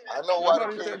know. I know why the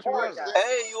Nobody king said I'm a you porn George wasn't. guy. said.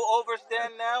 Hey, you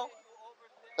overstand now?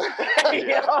 Yo.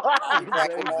 Yeah. I'm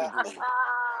cracking up. Basically.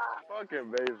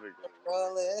 Fucking basically.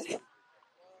 Rolling.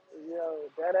 Yo,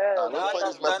 that ass. Let's You Like play I.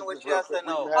 these understand messages what you real have quick. said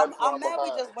We now? mad I'm far mad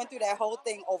we behind. just went through that whole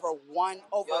thing over a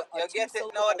You two get it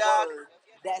now, syllable dog? word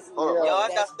that's Hold on, You hold on.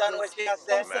 Yo. that's understand what just you have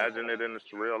so said? Imagine simple. it in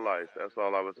real life. That's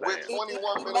all I was We're saying.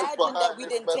 21 minutes Imagine that behind we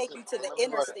this didn't take message, you to so the let me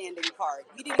run it. understanding part.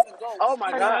 We didn't even go. Oh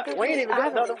my God. Another We ain't thing, even I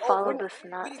get. No, haven't no. We followed didn't, the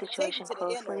we SNAT didn't even take you situation to the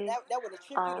inner. closely. That would have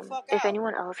tripped you the fuck If out.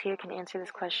 anyone else here can answer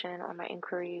this question or my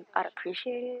inquiry, I'd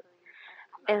appreciate it.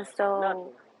 And Nothing.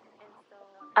 so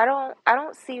I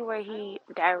don't see where he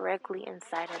directly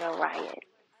incited a riot.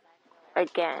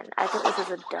 Again, I think this is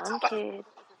a dumb kid.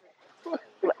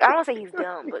 I don't say he's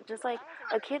dumb, but just like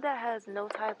a kid that has no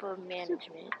type of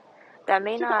management, that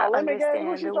may She talking not about lemon gang?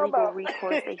 Who understand she the talking legal about?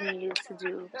 recourse that he needs to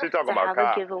do She talking to about have a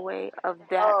Kai. giveaway of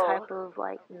that Oh. type of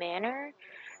like manner.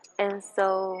 And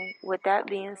so, with that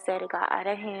being said, it got out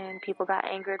of hand. People got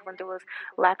angered when there was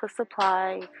lack of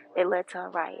supply. It led to a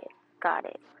riot. Got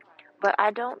it. But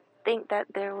I don't think that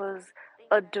there was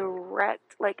a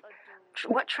direct, like,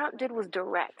 what Trump did was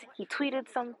direct. He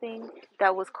tweeted something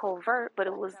that was covert, but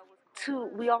it was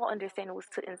we all understand it was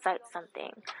to incite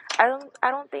something. I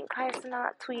don't think Kai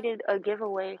Cenat tweeted a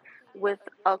giveaway with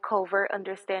a covert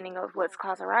understanding of let's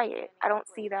cause a riot. I don't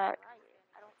see that.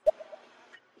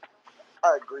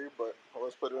 I agree, but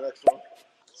let's put the next one.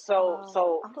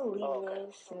 So. I'm gonna leave Oh, okay.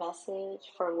 this message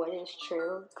for what is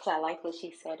true because I like what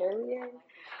she said earlier.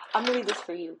 I'm gonna leave this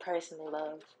for you personally,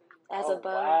 love. As Oh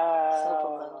above, so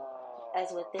below. wow.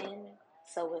 As within,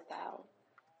 so without.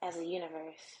 As a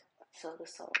universe, so the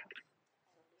soul.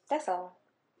 That's all.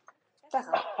 That's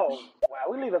all. Oh wow.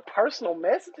 We leave a personal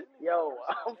message. Yo,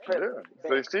 I'm finna Yeah.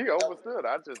 bet. So she That was overstood.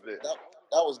 I just didn't. that,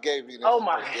 that was gay, Venus. Oh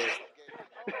my. That was gay.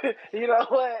 You know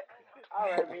what?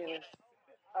 All right, Venus.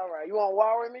 All right. You want to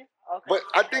war with me? Okay. But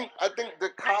I think the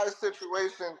Kai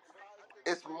situation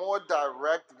is more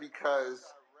direct because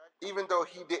even though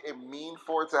he didn't mean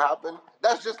for it to happen,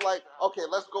 that's just like okay.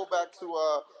 Let's go back to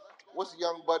what's the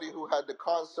young buddy who had the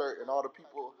concert and all the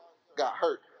people got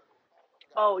hurt?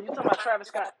 Oh, you talking about Travis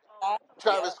Scott?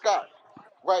 Travis Yep. Scott,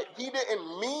 right? He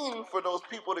didn't mean for those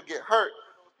people to get hurt,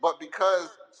 but because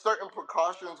certain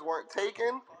precautions weren't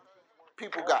taken,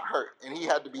 people Yep. got hurt, and he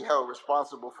had to be held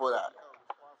responsible for that.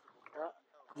 Yep.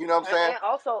 You know what I'm saying?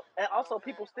 And also,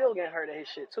 people still getting hurt at his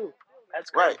shit too.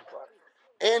 That's Right. crazy part.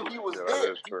 And he was Yeah, that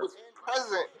there. is He true. was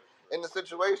present in the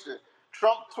situation.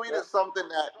 Trump tweeted Yep. something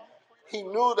that he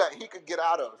knew that he could get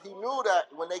out of. He knew that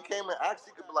when they came and asked,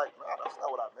 he could be like, "No, that's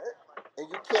not what I meant." And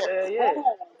you can't Hell yeah. prove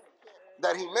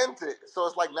that he meant it. So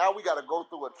it's like now we got to go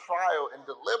through a trial and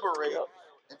deliberate Yep.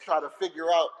 and try to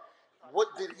figure out what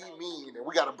did he mean. And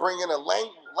we got to bring in a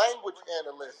language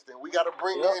analyst, and we got to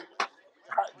bring Yep. in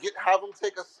have him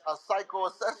take a psycho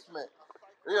assessment.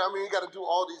 You know, what I mean, you got to do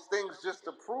all these things just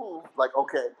to prove, like,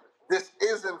 okay, this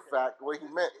is in fact what he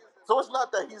meant. So it's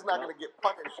not that he's not Yep. going to get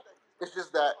punished. It's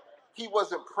just that he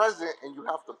wasn't present, and you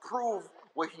have to prove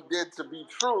what he did to be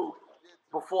true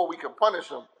before we can punish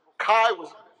him. Kai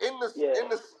was Yeah. in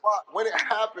the spot when it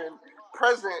happened,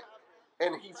 present,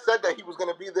 and he said that he was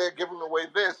going to be there giving away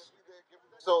this.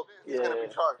 So he's going to be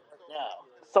Yeah. charged right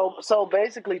now. So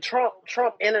basically,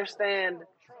 Trump understand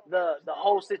the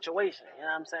whole situation. You know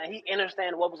what I'm saying? He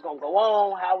understand what was gonna go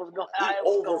on, how He it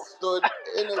was going. overstood,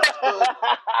 understood,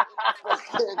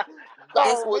 fucking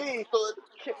It's backwards me, stood,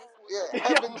 yeah,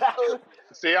 yo, heaven stood. backwards.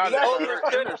 See, I He never Back, heard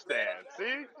overstood. understand.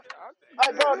 See,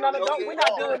 Hey, bro, no, Yo, don't. he We're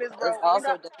not delegated. doing understood. this, It's bro.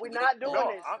 also We're not delegated. doing no,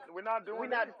 this. we're not We doing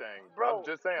not, anything. I'm bro,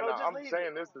 just saying. bro. Just I'm leave it.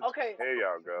 saying this is. Okay, Here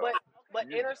y'all go. but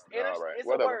You all right?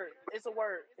 it's a Whatever. word. It's a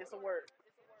word. It's a word.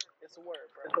 It's a word,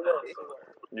 bro. It's a word.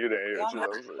 You didn't hear Yeah, shit.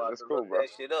 About It's to cool, look bro. that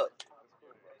shit up.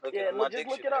 Looking Yeah, at my look, just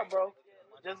look it dictionary. up, bro.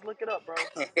 Just look it up, bro.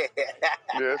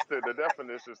 Yeah, the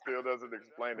definition still doesn't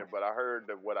explain it, but I heard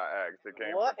that what I asked. It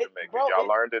came What, from Jamaica. bro? Y'all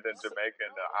learned it in Jamaica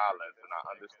and the islands, and I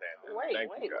understand it.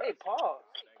 Thank you, guys. Pause.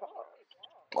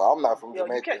 Well, I'm not from Yo,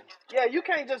 you Jamaica. can't. Yeah, you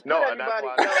can't just put No, and that's everybody.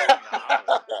 why I said Yo, in the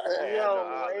islands. In the yo,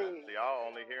 islands. wait. So y'all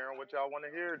only hearing what y'all want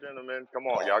to hear, gentlemen. Come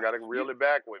on, y'all got to You reel it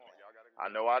back with me. I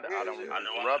know I Yeah, don't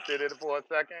interrupted it for a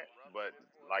second, but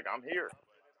like I'm here.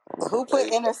 Who put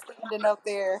Hey, understanding up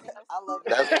there? I love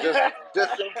it. that's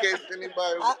just in case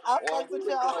anybody I want fucks to with look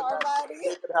y'all like hard that, body.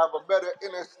 they could have a better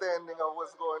understanding of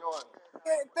what's going on.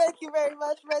 Thank you very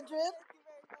much, Redrin.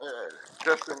 Yeah,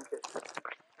 just in case.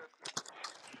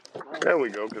 There we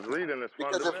go. Because reading is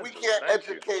Because if we fundamental. can't Thank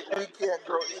you. educate, we can't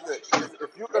grow either.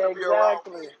 If you're gonna be around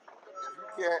me, exactly. if you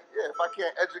can't, yeah, if I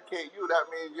can't educate you, that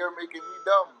means you're making me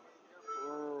dumb.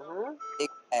 Mhm. Big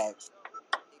facts.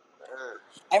 Uh,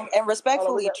 And Hold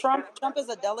on, we respectfully, got. Trump is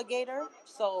a delegator,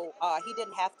 so he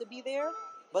didn't have to be there.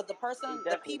 But He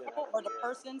the definitely didn't have people to or be the there.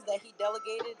 persons that he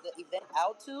delegated the event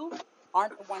out to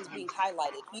aren't the ones being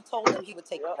highlighted. He told them he would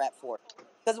take the Yep. rap for it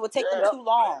because it would take them yeah, Yep. too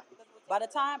long. By the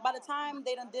time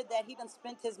they done did that, he done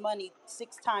spent his money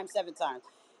 6 times, 7 times.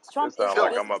 It Trump is sounds a yo,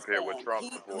 like I'm up here with businessman. Trump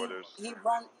supporters. He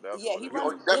run That's yeah what he it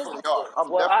runs you is. definitely are. businesses.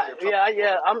 I'm Well, definitely a Trump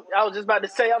supporter. I was just about to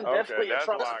say I'm Okay, definitely a that's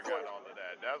Trump why I got supporter. all of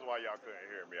that. That's why y'all couldn't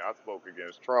hear me. I spoke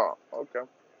against Trump. Okay.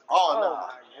 Oh Oh nah,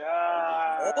 my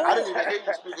god. I didn't even hear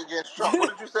you speak against Trump. What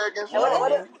did you say against And Trump?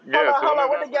 Man, Yeah, as hold soon on.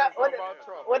 as I said something about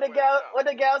Trump, it went What south.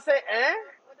 the gal say? Eh?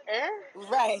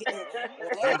 right?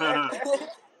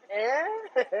 Eh?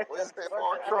 What you say about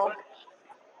Trump?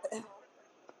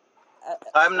 Uh,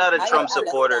 I'm What not did a you I say? didn't Trump What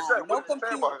did you supporter. say? understand. What No did you say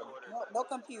compute. about him? No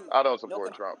compute. I don't No support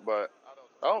compute. Trump, but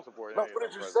I don't support No, any of what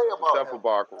them did you say presidents about except him? for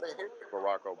I didn't hear it.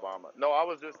 Barack Obama. No, I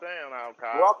was just saying how Kai.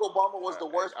 Barack Obama was the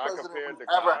worst I president compared we've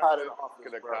ever had in office,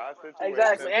 The bro. Kai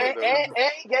Exactly. situation to the.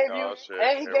 And he gave you Oh shit!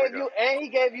 Here we go.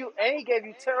 and he gave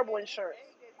you terrible insurance.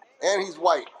 And he's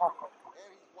white.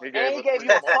 He And gave he us gave three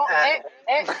you a phone. small people.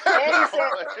 And he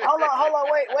said, hold on,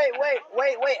 wait.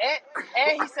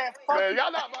 And he said, fuck Man, you.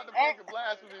 y'all not about to And, fucking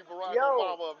blaspheme Barack yo,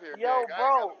 Obama up here, gang. yo, I ain't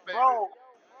got no faith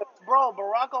bro.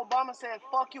 Barack Obama said,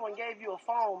 fuck you and gave you a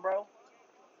phone, bro.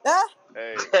 Ah, in him.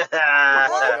 Hey, you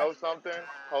want to what? know something?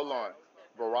 Hold on.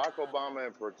 Barack Obama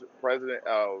and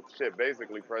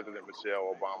basically President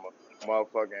Michelle Obama,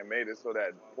 motherfucking made it so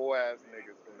that poor ass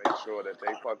niggas can make sure that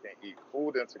they fucking eat.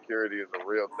 Food insecurity is a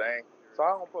real thing. So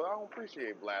I don't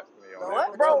appreciate blasphemy on Those that What,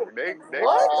 were because bro? two men. they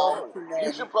What? Those were control. two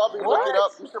You should men. probably look it What?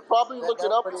 up. You should probably look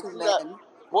it Those up were and two see that men.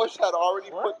 Bush had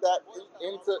already What? put that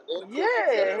into Yeah,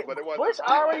 Yeah, succession. but it wasn't Bush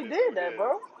already highlighted did through that, his.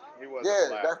 bro. He wasn't Yeah,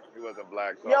 black. that. He wasn't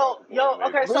black, so I don't Yo, support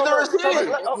okay, neither. so Neither is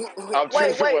look, he. I'm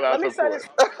wait, choosing what I let me say support. this.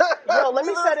 Yo, let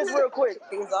me Neither say is this real quick.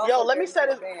 He was Yo, also let me married say to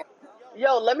a this. man.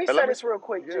 Yo, let me And let say me, this real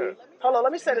quick, yeah. G. Hold on,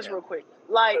 let me say this Damn. real quick.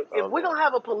 Like, Oh Lord,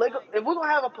 if we're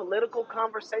gonna have a political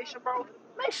conversation, bro,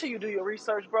 make sure you do your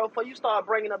research, bro. Before you start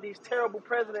bringing up these terrible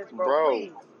presidents, bro, bro.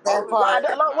 please. That Politics part.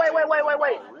 is not even about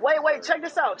Wait. research.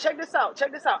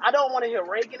 Check this out. I don't want to hear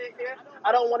Reagan in here.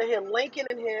 I don't want to hear Lincoln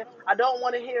in here. I don't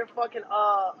want to hear fucking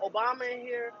Obama in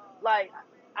here. Like,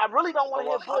 I really don't want But to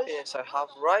hear what Bush. happiness I have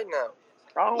right now.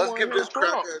 I don't Let's want to give hear this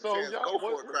Trump. cracker a So chance. y'all, Go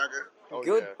for it, cracker. Oh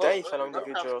Good yeah. day, fellow Let him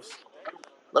have. individuals.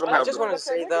 Let him I have just the. want What to that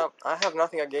say, say nigga? that I have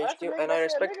nothing That's against the you nigga and I that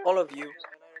said respect nigga. all of you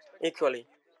equally.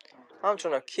 I'm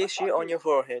trying to kiss you Fuck on you. your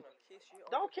forehead.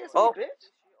 Don't kiss me, Oh,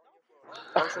 bitch.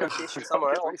 I'm trying to kiss you Don't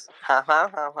somewhere kiss me. else. Ha ha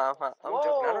ha ha ha. I'm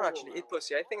joking. I don't Whoa. actually eat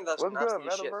pussy. I think that's What's good, nasty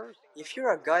as shit. metaverse? If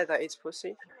you're a guy that eats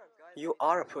pussy, you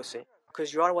are a pussy.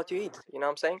 Because you are what you eat. You know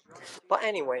what I'm saying? But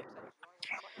anyway,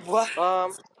 What?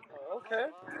 Okay.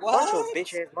 bunch of What?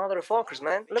 bitch ass motherfuckers,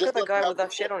 man. Look at Just the let him guy have with the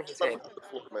that floor. shit on his Let him head. have the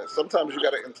floor, man. Sometimes you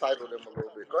gotta entitle them a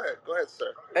little bit. Go ahead,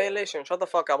 sir. Hey, listen, shut the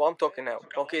fuck up. I'm talking now.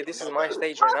 Okay, this My is my bad.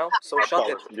 stage right now, so I shut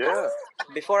it. apologize. Yeah.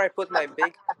 Before I put my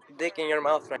big dick in your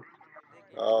mouth right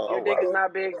Oh Your dick is wow.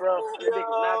 not big, bro. Your dick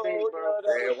is not big, bro.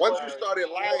 that Yeah, was once you funny. started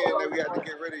lying, then we had to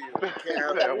get rid of you. We can't He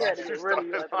have said that We no had once to more. you get rid of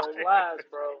you started after those lying. lies,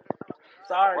 bro.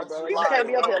 Sorry, Once bro. you You lie, can't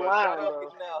we be up No, here can't. but shut lying, up.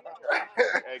 bro.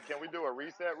 Hey, can we do a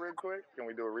reset real quick? Can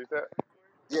we do a reset?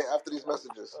 Yeah, after these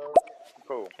messages.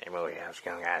 Cool. Hey, movie, I was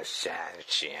going, guys.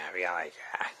 We got like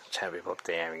 10 people up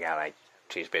there. We got like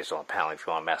cheese based on a panel. If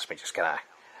you want to mess with me, just gotta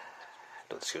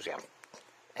do the Susie.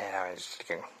 And I was just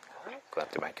going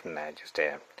up to my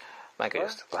like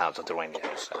just the house of the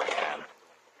windows.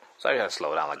 So I gotta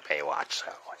slow down like Baywatch.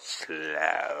 So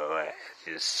slow,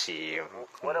 just see.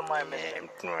 What am I missing?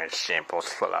 Simple,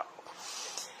 slow.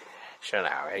 So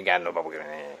now I got no bubble gum.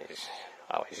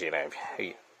 Always,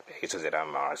 he uses it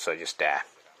on Mars. So just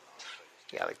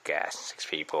you got like 6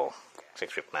 people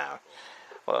now.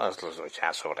 Well, let's lose a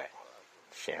chance for that.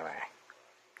 Sure,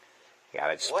 you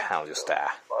gotta just pound just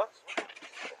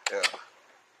Yeah.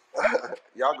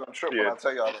 Y'all gonna trip when I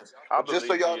tell y'all this. I Just so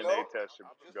believe y'all DNA know, test should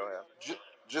go ahead.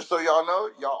 just so y'all know,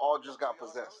 y'all all just got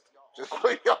possessed. Just so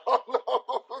y'all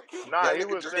know. Nah, That he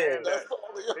nigga was just saying that possessed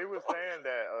all of y'all. he was saying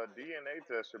that a DNA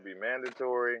test should be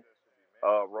mandatory.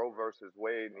 Roe versus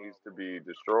Wade needs to be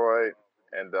destroyed,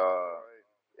 and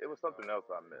it was something else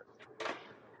I missed.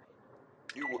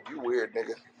 You weird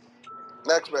nigga.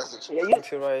 Next message. Yeah,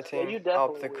 To writing you up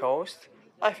definitely the will. coast.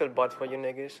 I feel bad for you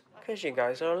niggas, cause you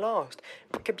guys are lost.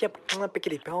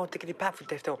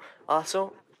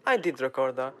 Also, I did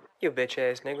record that, you bitch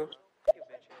ass nigga.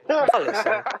 But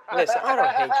listen, I don't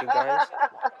hate you guys.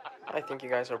 I think you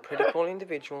guys are pretty cool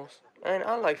individuals, and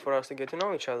I'd like for us to get to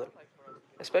know each other.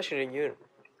 Especially you,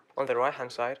 on the right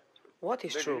hand side. What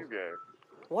is Nigga, true? you gay.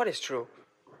 What is true?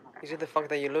 Is it the fact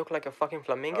that you look like a fucking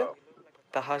flamingo Oh.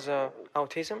 that has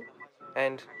autism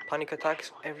and panic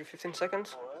attacks every 15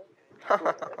 seconds?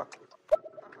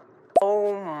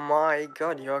 Oh my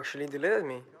god, you actually deleted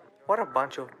me. What a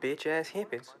bunch of bitch ass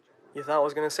hippies. You thought I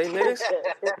was gonna say niggas?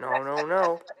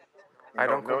 No. I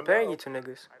don't compare you to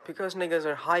niggas, because niggas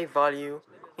are high value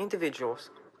individuals,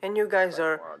 and you guys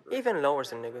are even lower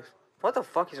than niggas. What the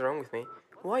fuck is wrong with me?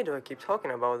 Why do I keep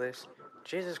talking about this?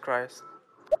 Jesus Christ.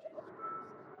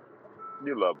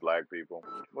 You love black people.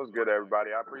 What's good, everybody?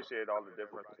 I appreciate all the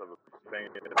difference of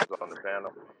opinions on the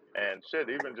panel. And shit,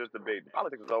 even just debate.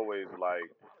 Politics is always like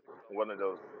one of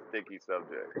those sticky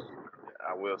subjects.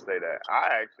 I will say that.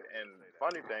 I actually, and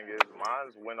funny thing is,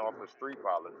 mine's went off of street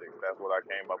politics. That's what I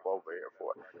came up over here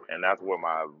for. And that's where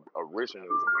my original,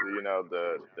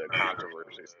 the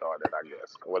controversy started, I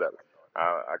guess. Whatever.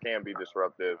 I can't be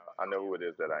disruptive. I know who it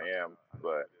is that I am,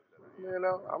 but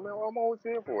I'm always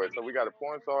here for it. So we got a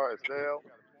porn star, Estelle,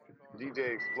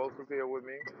 DJ Explosive here with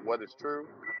me. What is true?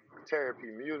 Therapy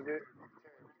music,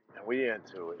 and we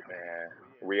into it, man.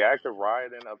 Reactive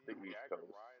rioting up the East Coast.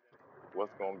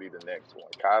 What's gonna be the next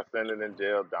one? Kai Cenat in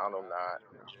jail, Donald not.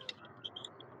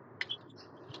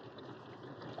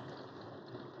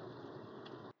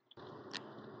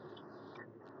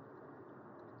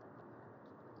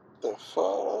 The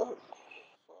fuck?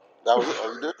 That was it?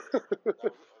 Oh, you did?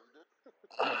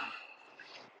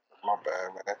 My bad,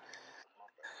 man.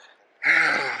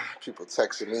 People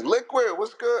texting me. Liquid,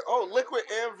 what's good? Oh, Liquid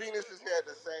and Venus is here at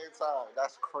the same time.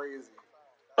 That's crazy.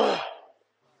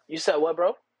 You said what,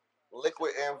 bro?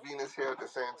 Liquid and Venus here at the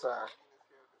same time.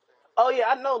 Oh yeah,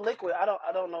 I know Liquid. I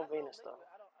don't know Venus though.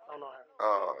 I don't know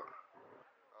her.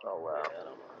 Oh wow. Yeah, I don't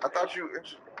know. I thought you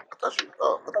told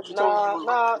me you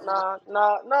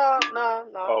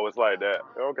Nah. Oh, it's like that.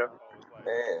 Okay,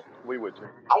 Man, we with you.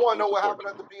 I want to We know what support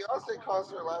happened you. at the Beyonce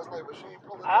concert last night, but she ain't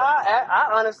pulling up. I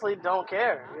honestly don't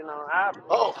care. You know,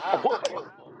 Oh,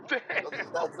 Damn.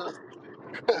 that's just.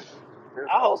 There's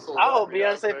also I that. hope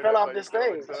Beyonce Beyonce, fell that's off how the you feel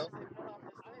stage. yourself?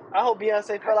 I hope Beyonce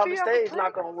Has fell off she the ever stage. tripped?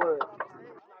 Knock on wood.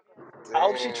 I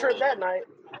hope she tripped Damn. that night.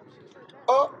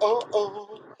 Oh.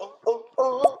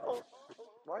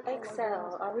 Why you don't like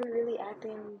Excel, Beyonce? are we really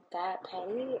acting that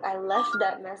petty? I left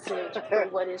that message for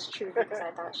what is true because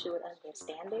I thought she would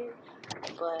understand it.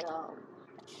 But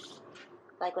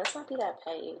like, let's not be that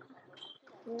petty.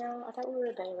 You know, I thought we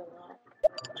were better than that.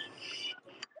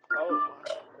 Oh,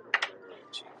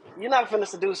 you're not finna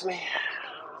seduce me.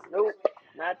 Nope,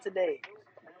 not today.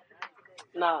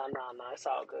 Nah. It's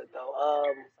all good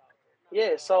though.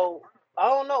 Yeah. So I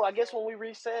don't know. I guess when we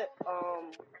reset,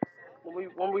 when we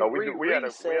Oh, we had reset.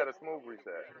 a smooth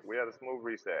reset. We had a smooth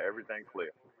reset. Everything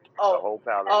clear. The Oh, whole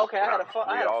palette was okay. I clear.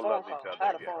 had We a all phone loved call. each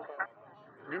other again.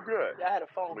 You good? Yeah, I had a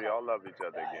phone We call. all love each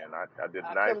other again. I did a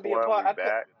I nice couldn't be a one. part. We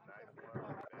back.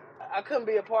 I couldn't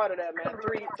be a part of that, man.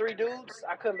 Three dudes.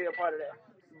 I couldn't be a part of that.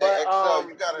 Hey, But Excel,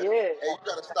 you yeah.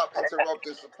 gotta stop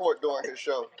interrupting support during his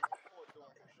show.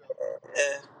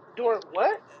 During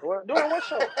what? What? During what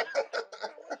show?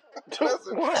 What?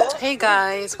 What? Hey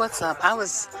guys, what's up? I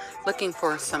was looking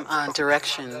for some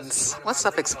directions. What's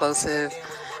up, Explosive?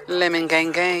 Lemon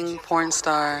Gang Gang, Porn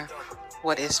Star,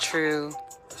 What is True,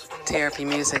 Therapy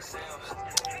Music.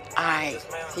 All right.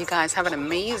 You guys have an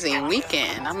amazing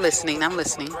weekend. I'm listening.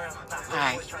 All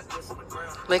right.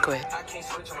 Liquid.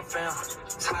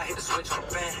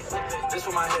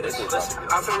 Liquid something.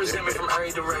 I feel resentment from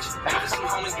every direction. Some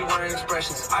homies be wearing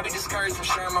expressions. I be discouraged from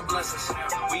sharing my blessings.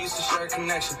 We used to share a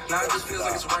connection. Now it just feels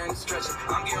like it's wearing and stretching.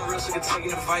 I'm getting real sick of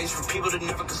taking advice from people that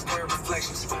never consider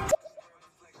reflections.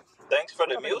 Thanks for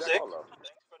What the I missed music. Paulo?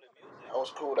 That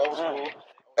was cool. That was cool.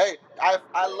 Hey,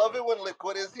 I love it when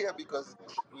Liquid is here because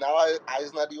now I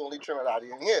is not the only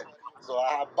Trinidadian here, so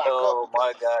I have backup Oh because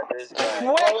my God, this guy.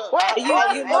 What? What? You know,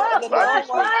 It's you like know he what?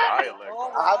 switched You dialects know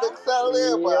on I us. have what? excelled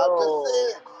here. But I'm just Yo.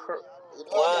 saying, you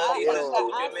know, I Can got I some can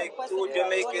questions. I Yo, ask a question? two Because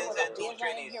I know there Jamaicans was a and two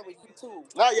Bajan in Trinis. here with you too.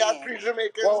 Now you have Man, 3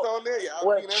 Jamaicans Well, down there. You have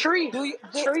well, Venus. tree, do you?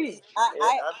 tree. Yeah.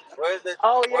 Where's the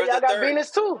Oh yeah, Where's y'all the got third?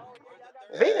 Venus too.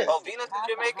 Yeah. Venus. Oh, Venus is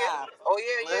Half and Jamaican. half. Oh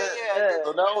yeah, Yeah. I did. Yeah.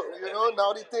 So now you know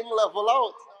now the thing level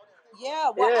out.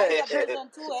 Yeah, well, Yeah. I's a She.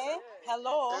 Bajan too, eh?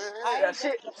 Hello, I Yeah. Yeah. ain't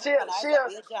just Jamaican. I's a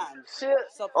Bajan. She.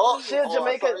 So Oh, She please, a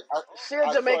Jamaican. sorry. She a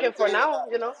I sorry Jamaican to for hear now. that.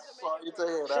 You know. Sorry to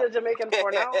hear She that. a Jamaican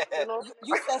for now. You know.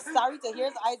 you said sorry to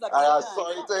hear I's a I am Bajan.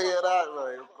 sorry to hear that,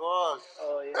 man. Gosh.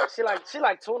 Oh yeah. She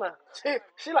like tuna.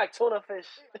 She like tuna fish.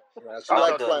 Yeah, she I I'm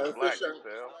like thought you done. was flying black, fish you and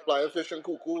fell.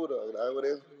 cuckoo. Though. That what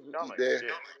it Y'all eat ain't there.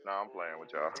 shit. Nah, I'm playing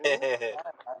with y'all.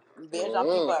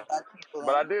 Bajan people are bad people,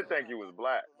 But eh? I did think you was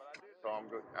black. So I'm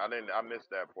good. I missed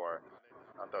that part.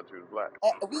 I thought you was black.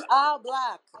 We are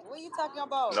black. What are you talking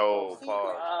about? No, See,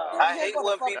 pause, I here's hate what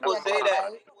the when fuck people we are Never say doing, that.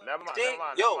 mind. right? Never mind. See, Never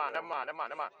mind. Never yo, mind. Never mind. Never mind.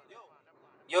 Never mind.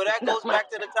 that No goes man. back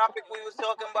to the topic we was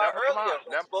talking about Never earlier. mind.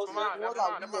 Never Explosive. mind. Never Voila,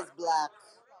 mind. we Never mind. is black.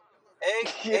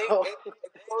 Yo.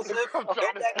 Explosive. I'm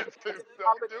trying Don't to that get go back this. to the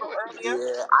Don't topic do from it. earlier?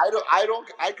 Yeah,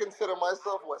 I consider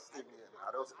myself West Indian.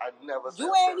 I never say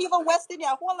You I'm ain't even Trinidad. West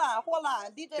Indian. Hold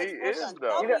on. DJ He is Explosion.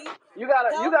 You though. got. You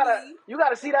gotta. You Tell gotta. me You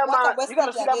gotta see that what a man. You West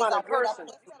gotta see Indian that is man in and where that person.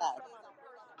 place is at.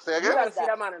 Say You again? Where gotta is see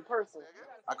that? that man in person.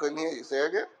 I couldn't hear you. Say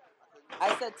again?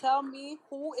 I said, tell me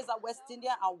who is a West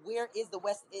Indian and where is the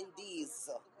West Indies?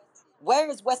 Where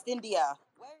is West India?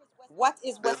 What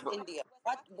is There's West India?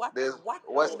 What there's what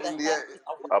West in the India. hell is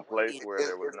a West A place Indian? where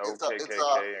there was no It's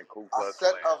KKK and Ku a Klux set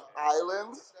Klan. of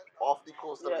islands off the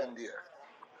coast of Yeah. India.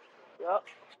 Yep.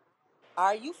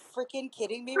 Are you freaking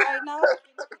kidding me right now?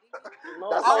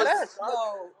 No That's how dead I'm it's. ass.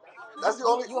 yo. That's the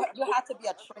only. You had to be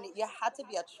a Trini. You had to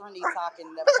be a Trini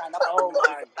talking them kind of Oh foolishness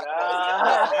my to talk about some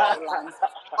Bajan god. Islands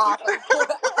off of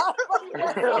the off of the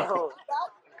West Indies. Yo.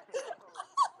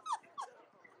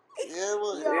 Yeah,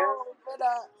 boy.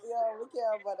 We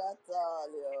can't about that all,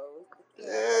 yo. We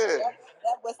can't about Yeah,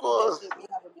 that of West Indian course. shit be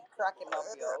having me cracking up,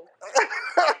 yo.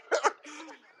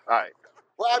 All right.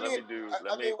 Well, So I let mean, me do. I,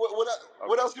 Let I me. mean, what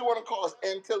Okay. else you want to call us?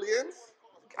 Antillians?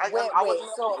 I would Wait.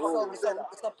 never fucking say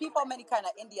that. So people, many kind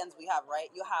of Indians we have, right?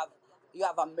 You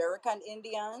have American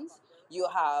Indians. You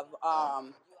have Huh?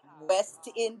 West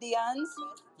Indians.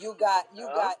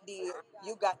 Yeah.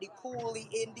 You got the Coolie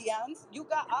Indians. You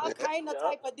got all Yeah. kind of Yeah.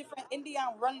 type of different Indian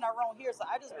running around here. So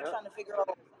I just be Yeah. trying to figure out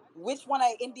which one of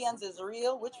Indians is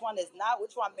real, which one is not,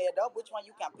 which one made up, which one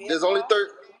you can pay There's only for.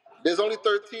 there's only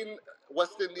 13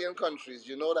 West Indian countries.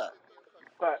 You know that?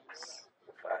 Facts.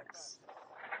 Facts.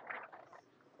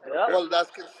 Yep. Okay. Well,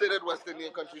 that's considered West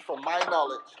Indian countries from my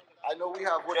knowledge. I know we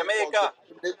have what they call Jamaica.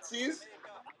 dependencies,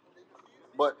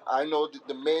 but I know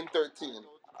the main 13.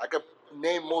 I could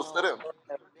name most of Oh, them.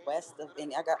 west of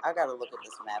India. I got to look at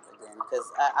this map again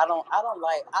because I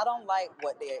don't like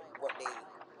what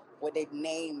they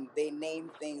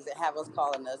name things and have us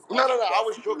calling No, us no, no. I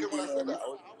was West joking when I said that. Indians. I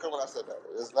was joking when I said that.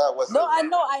 It's not West No, Indian.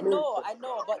 Me too. I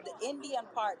know, but the Indian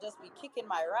part just be kicking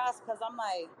my ass because I'm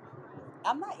like,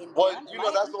 I'm not Well, Indian. you Am know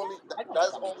I Indian? I don't think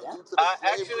that's I'm only Indian. due to the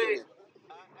slave Actually, trade.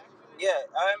 yeah,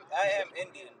 I am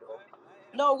Indian though.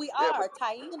 No, we Yeah, but are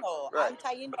Taino. right, I'm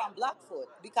Taino and Blackfoot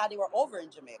because they were over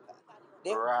in Jamaica.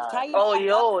 right. Taino Oh and yo,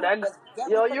 Blackfoot that was very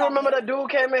yo, you remember predominant. the dude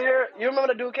came in here? You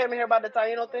remember the dude came in here about the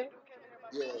Taino thing?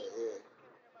 Yeah, yeah.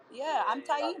 Yeah, I'm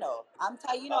Taino. I'm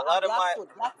A Taino and lot of my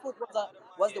Blackfoot. Blackfoot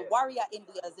was the yeah, warrior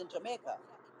Indians in Jamaica.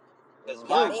 because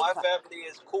my Jamaica. family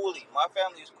is coolie. My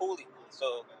family is coolie.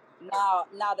 So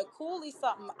Now the coolie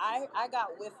something I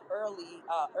got with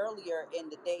earlier in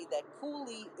the day that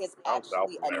coolie is I'm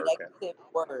South actually a American. negative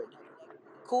word.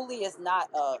 Coolie is not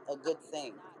a good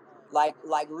thing. Like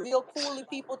real coolie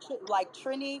people like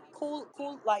Trini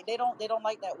cool like they don't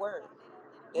like that word.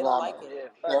 They don't Nah, man. like it. Yeah,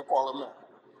 Can't facts. call him that.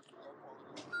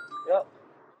 Yep.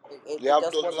 You It have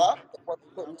just Douglas?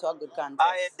 wasn't put into a good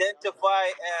I context. identify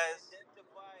as.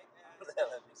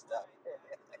 Let me stop.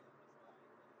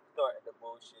 Starting the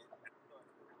bullshit.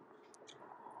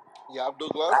 You have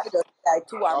I Douglas? just I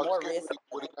too are Dark more skin racist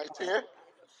with than the nice anything. hair?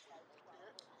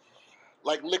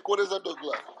 Like Liquid is a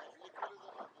Douglas.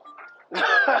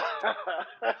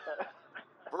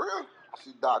 For real.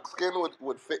 She dark skin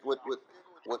would fit with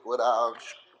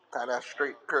kind of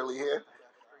straight curly hair.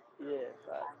 Yeah,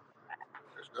 fact.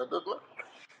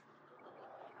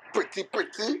 Pretty,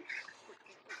 pretty.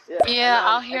 Yeah, Yeah,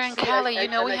 out here and in see, Cali, you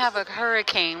know, we and have a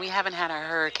hurricane. We haven't had a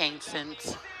hurricane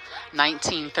since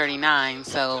 1939,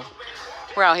 so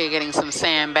we're out here getting some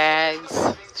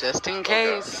sandbags just in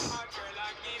Okay. case.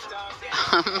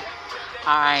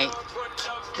 All right,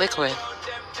 Liquid.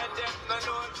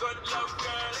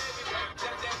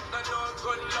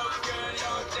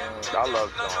 I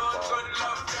love Sean Paul.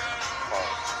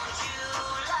 Pause.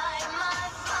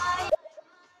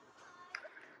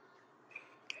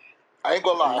 I ain't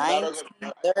gonna lie, I'm not as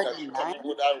mad that you come 1939. up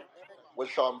with that with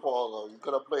Sean Paul. Though. You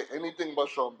could have played anything but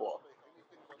Sean Paul.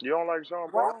 You don't like Sean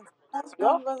What? Paul? That's yeah.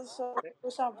 wrong, brother. So,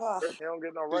 what's up, boss? He don't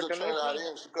get no She's a recognition?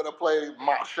 Trinidadian. She could have played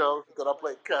Marshall. She could have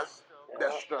played Kes, Yeah,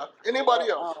 Destra, yeah. anybody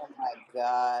else. Oh my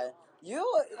God. You,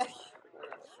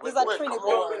 Wait, he's a wait, Trini come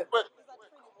on, boy. wait.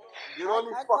 You don't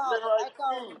need fucking right I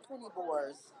call thing. them Trini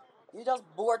boars. You just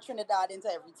bore Trinidad into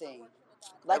everything,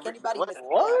 like Every anybody what? missing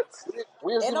there. What?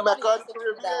 Where's Ain't the nobody Mecca missing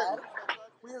Caribbean? Trinidad.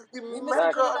 Where's the We missing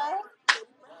Facts. Mecca? Trinidad.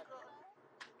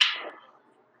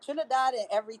 Trinidad and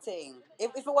everything.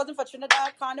 If it wasn't for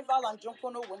Trinidad, Carnival and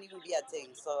Junkono wouldn't even be a thing.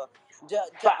 So,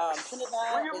 Facts.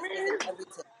 What Trinidad do you is in mean?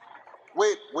 everything,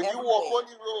 Wait, when you every walk way. on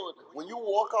the road, when you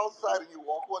walk outside and you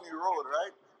walk on the road,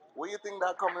 right? Where you think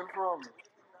that coming from?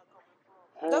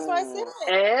 That's why I said it.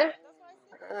 And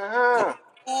Uh-huh.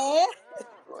 Eh?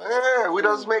 Yeah, we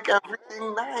just make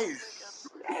everything nice.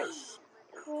 Yes.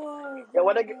 Oh yo,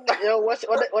 God.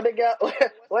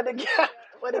 what the guy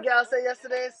what the guy say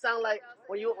yesterday? Sound like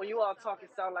when you all talking,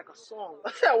 sound like a song.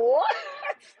 I said what?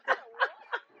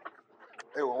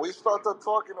 Hey, when we started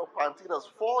talking, panty does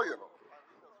fall, you know.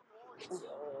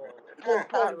 Pum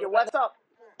pum, get what's up?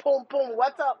 Pum pum,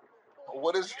 what's up?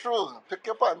 What is true? Pick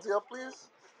your panty up, please.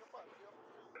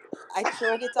 I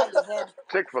throwed it on your head.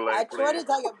 Chick-fil-A, I throwed please. it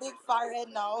on your big forehead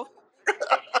now.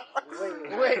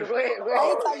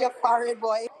 Throw it on your forehead,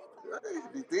 boy. Hey,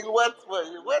 the thing wet, boy.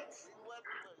 You wet.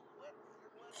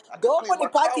 I can Don't clean put the my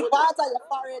car party with it. part on your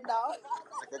forehead now.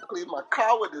 I can clean my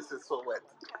car with this. It's so wet.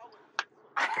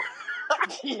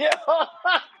 Yo.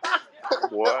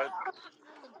 What?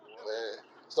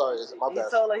 Sorry, it's my He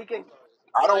bad. told her he can.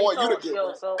 I Yo, don't he want you to told get yo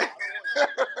wet. so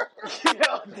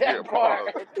yo Yeah, that part.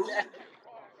 pause.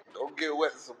 Don't get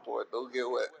wet, support. Don't get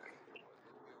wet.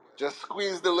 Just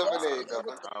squeeze the Just lemonade, be able dog.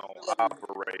 to I don't explain.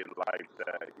 operate like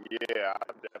that. Yeah, I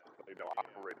definitely don't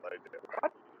operate like that.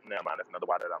 What? Never mind, that's another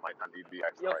why that I might not need to be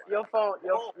asking right Your now. phone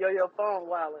your phone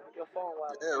wilding. Your phone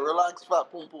Yeah, relax,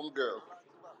 fat pum pum girl.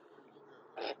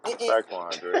 Eh. Facts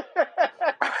 100.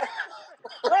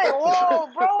 Wait, whoa,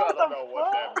 bro, I what don't the know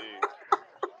what that fuck? means.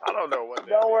 I don't know what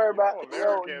that Don't worry means. You about know,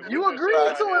 yo, Americans, we you just shake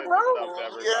agreed our to it, heads bro. and stuff to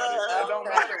everybody. It Oh, don't Yeah.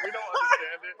 matter. We don't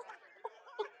understand it.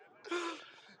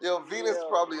 Yo, Venus Yo,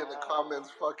 probably in the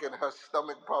comments, fucking her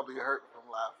stomach probably hurt from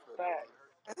laughing. fact.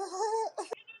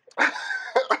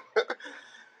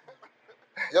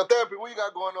 Yo, therapy, what you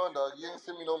got going on, dog? You ain't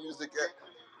send me no music yet.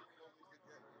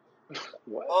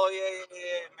 What? Oh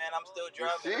yeah, man. I'm still You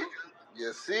drumming. see?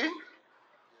 You see?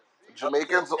 I'm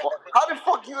still Jamaicans. jamming. How the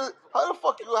fuck you? How the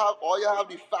fuck you have? All you have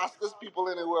the fastest people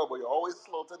in the world, but you're always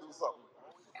slow to do something.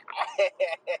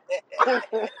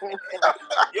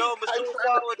 Yo, I'm I so try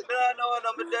to. forward. I know, and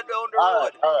I'm dead down the All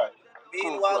right, road. all right,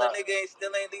 cool, Meanwhile, cool. the All nigga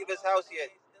ain't leave his house yet.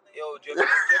 Yo,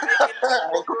 Jamaican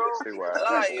people, right. bro. See what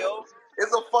Lie, happened. yo.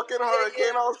 It's a fucking Yeah,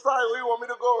 hurricane outside. Where you want me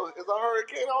to go? It's a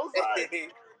hurricane outside.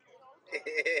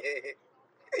 yeah.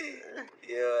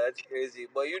 Yeah, that's crazy.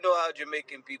 But you know how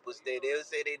Jamaican people stay. They'll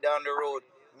say they down the road.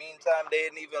 Meantime, they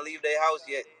didn't even leave their house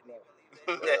yet.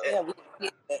 Yeah. yeah,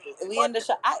 we in But the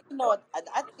shop.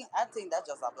 I think that's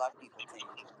just a black people thing.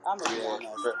 I'm gonna be Yeah.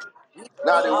 honest. We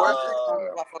Nah, the worst thing. all No.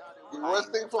 have a The worst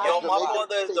time. thing for yo, Time my Jamaicans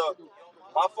father is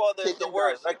is the taking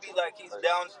worst. He be directions. like he's Like,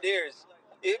 downstairs.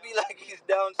 He be like he's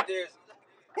downstairs.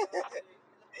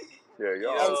 Yeah,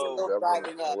 your and uncle is Yo, still definitely,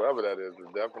 driving up. whoever that is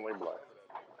definitely black.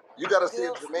 you gotta see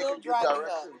a Still Jamaican give driving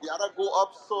up. directions. You gotta go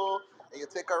up so, and you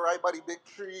take a right by the big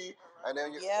tree, and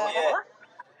then you. Yeah. What? yeah, What?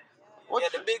 What yeah.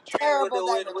 The tree? big tree with Terrible the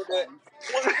directions.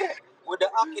 with the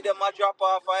aki that might drop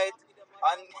off it,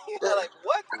 and Yeah. you're like,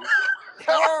 what?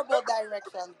 Terrible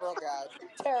directions, bro, guys.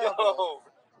 Terrible.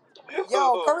 Yo,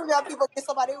 Yo, yo. Caribbean people get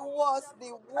somebody the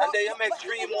And what? then you Yeah, make but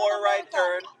three if you're in more right America,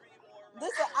 turn.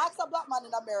 this ask a black man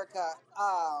in America,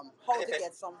 how to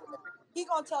get somewhere. He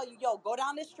gonna tell you, yo, go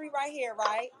down this street right here,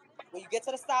 right? When you get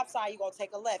to the stop sign, you're going to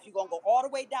take a left. You're going to go all the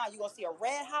way down. You're going to see a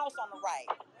red house on the right.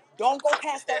 Don't go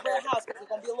past that red house because it's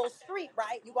going to be a little street,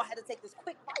 right? You're going to have to take this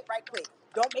quick right quick.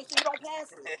 Don't make sure you don't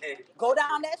pass it. Go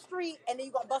down that street, and then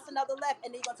you're going to bust another left,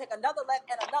 and then you're going to take another left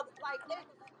and another. Like,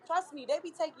 trust me, they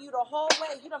be taking you the whole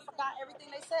way. You done forgot everything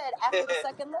they said after the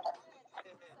second left.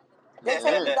 They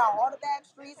take you down all the back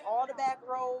streets, all the back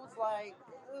roads. Like,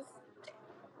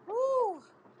 whoo.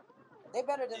 They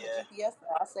better than the GPS.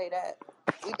 I'll say that.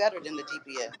 We better than the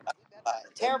GPS.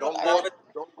 And Terrible.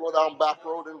 don't go down back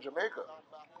road in Jamaica.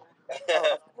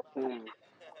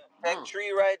 Take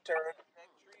tree right turn.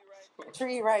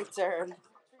 Tree right turn.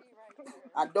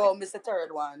 I don't miss the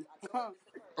third one.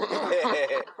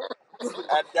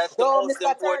 That's the Don't miss most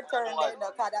that third important turn one. there,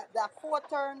 no, cause that fourth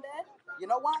turn there, you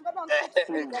know why I go down 6th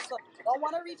Street? That's so you don't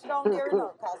want to reach down there, you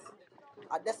know, cause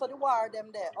that's what the wire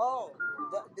them there. Oh,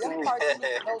 them parts you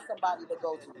need to know somebody to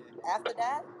go to. After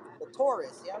that, the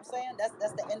tourists, you know what I'm saying? That's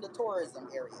the end of tourism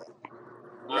area.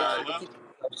 Make sure you keep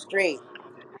it straight.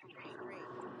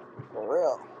 For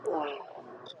real.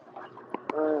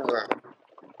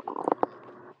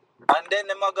 And then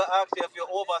them are gonna ask you if you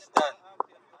overstand.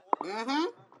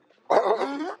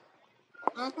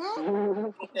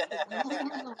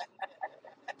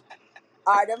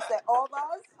 Alright, them say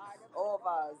overs.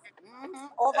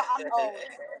 Over and out.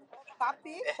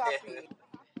 Copy.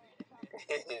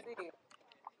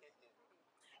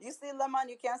 You see, Lemon,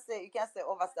 you can't say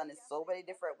overstand in so many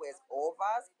different ways.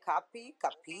 Overs, copy,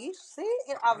 capiche. See,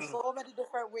 it have so many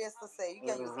different ways to say. You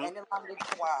can use any language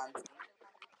you want.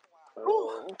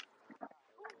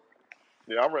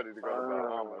 Yeah, I'm ready to go to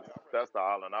Bahamas. That's the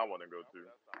island I want to go to.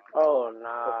 Oh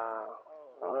nah.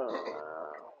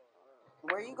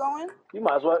 Where are you going? You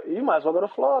might as well go to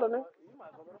Florida, nigga.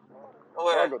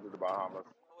 I'll go to the Bahamas.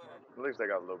 At least they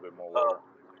got a little bit more water.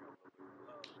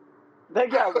 They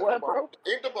got what, bro?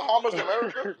 Ain't the Bahamas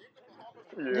America?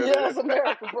 Yeah, it's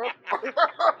America, bro.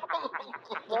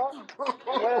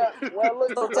 Well,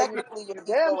 look, So technically, you he's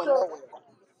damn going sure. nowhere.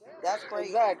 That's crazy.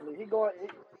 Exactly.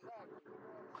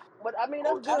 But I mean,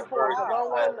 that's good That's for him because I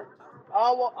don't want wild. him.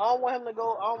 To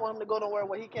go. I don't want him to go nowhere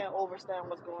where he can't understand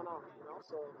what's going on. You know,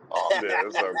 so Yeah,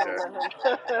 it's don't okay. let him.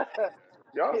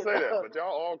 Y'all You say that, know? but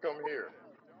y'all all come here.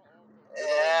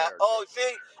 Good old Yeah. America. Oh,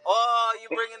 see. Oh, you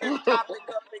bringing this topic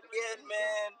up again,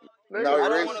 man. Niggas No, I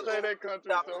don't always want to racist. go say with their this country's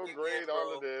topic so again, great,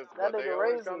 all of bro. this, That but they nigga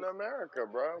always come racist. to America,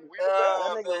 bro. We the Oh best.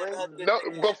 That nigga man, not racist. the No, DJ.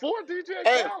 before DJ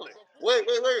Hey, Khaled. wait.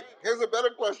 Here's a better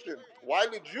question. Why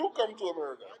did you come to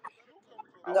America?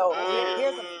 I was No, born here.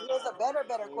 here's a better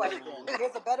question.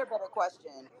 Here's a better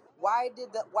question. Why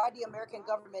the American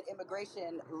government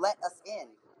immigration let us in?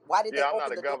 Why did they Yeah, I'm not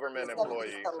open a the door in the government 70s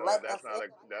employee, to so let that's us in?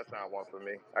 not one for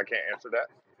me. I can't answer that.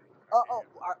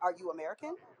 Are you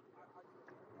American?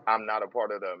 I'm not a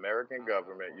part of the American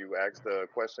government. You asked a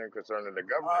question concerning the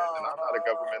government, and I'm not a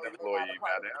government You're not a employee,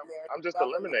 part of the madam. American I'm just a government.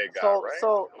 lemonade guy, So right?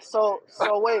 so so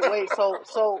so wait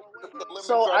Let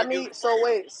me try I to give need you praise.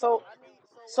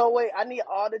 I need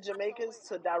all the Jamaicans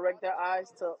to direct their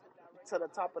eyes to the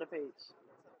top of the page.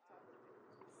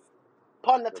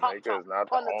 Pon the top. Jamaica is not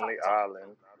the Pon the only top.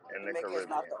 island in the Jamaica is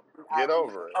not Caribbean. the only Get island.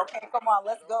 over it. Okay, come on,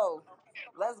 let's go.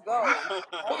 Let's go.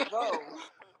 Let's go.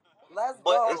 Let's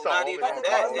But It's it's go. the not only even But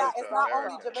that. enclosed to it's not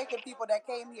only Americans. Jamaican people that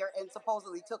came here and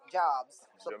supposedly took jobs.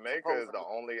 Jamaica is the Supposedly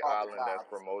only all the island that's jobs.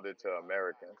 promoted to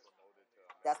Americans.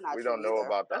 That's not We true don't know either.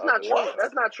 about the That's not other true. islands.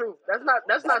 That's not true. That's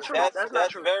That not is true. not That's That's true. not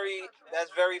that's true.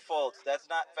 very false. That's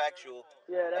not factual.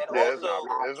 Yeah, that's And not Yeah, true.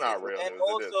 also, it's not real and news.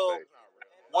 It is also, fake.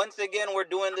 once again, we're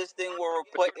doing this thing where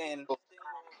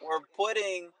we're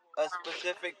putting a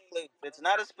specific place. It's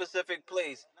not a specific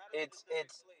place. It's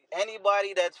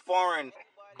anybody that's foreign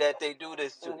that they do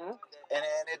this to, and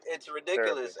it's Terrible.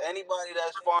 ridiculous. Anybody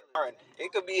that's foreign,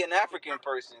 it could be an African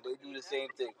person. They do the same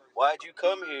thing. Why'd you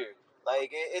come here? Like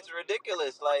it's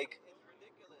ridiculous. Like,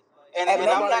 And and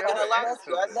I'm maybe Nobody not ever gonna lie to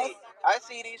you. answers it. I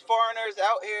see these foreigners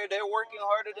out here. They're working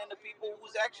harder than the people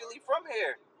who's actually from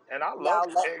here. And I love now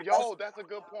let's yo, that's a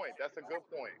good point. That's a good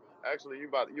point. Actually, you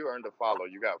earned a follow.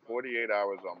 You got 48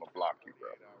 hours. I'm gonna block you, bro.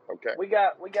 Okay. We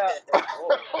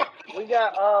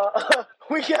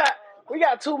got we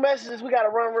got two messages we got to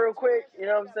run real quick. You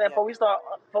know what I'm saying? yeah. Before we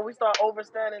start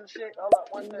overstanding shit. Hold up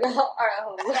one second. Y'all are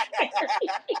hilarious.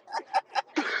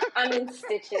 I'm in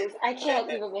stitches. I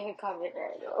can't even make a comment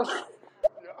right now.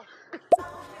 Yeah.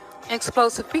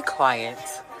 Explosive, be quiet.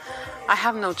 I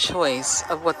have no choice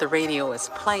of what the radio is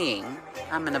playing.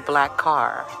 I'm in a black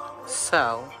car.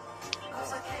 So,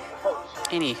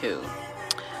 anywho,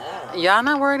 y'all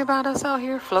not worried about us out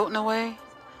here floating away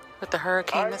with the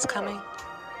hurricane that's coming?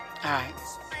 All right.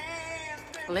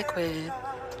 Liquid.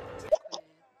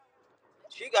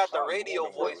 She got the radio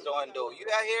voice on though. You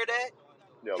gotta hear that?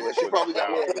 Yo, Yeah, she Liquid is probably got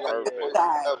sounding the nicest perfect. voice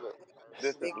Time, ever.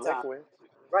 This is big time. Liquid.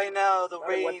 Right now the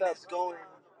Hey, what's rain up? is going.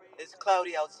 It's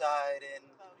cloudy outside, and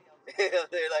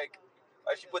they're like,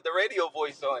 I should put the radio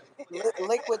voice on.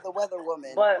 Liquid the weather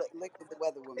woman. But Liquid the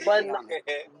weather woman. but She on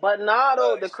it. but nah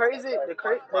though, Shit, that's my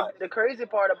spot. the crazy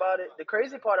part about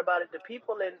it, the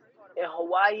people in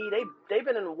Hawaii, they've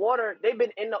been in the water, they've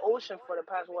been in the ocean for the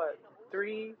past what,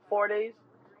 3-4 days.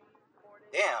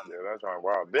 Damn. Yeah, that's right.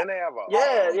 Wow. Then they have Yeah,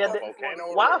 Actually, yeah, a 30, 40 volcano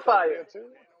years. erupts over wildfire. there too.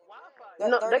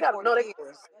 No, they 30, got 40 no, they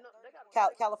years.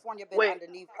 California been wait.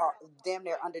 underneath, damn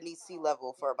near underneath sea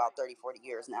level for about 30, 40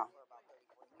 years now.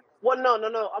 Well, no.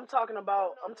 I'm talking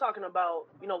about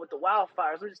with the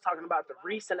wildfires. We're just talking about the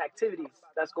recent activities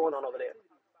that's going on over there.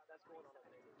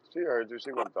 She heard you.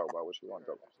 She want to talk about what she want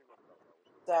to talk about.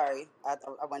 Sorry,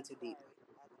 I went too deep.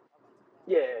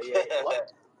 Yeah.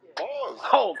 What? Pause.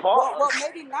 Oh, pause. Well,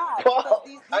 maybe not because Pause.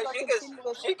 these are she could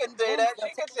continuous she could say events that. that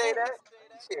She take could say place. that.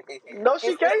 No, she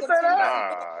It's can't say continuous that. events.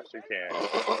 Nah, she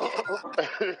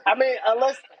can't. I mean,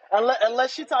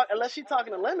 unless she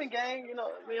talking to Lemon Gang,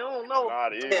 I mean, I don't know.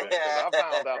 Not even, because I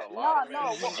found out a lot of men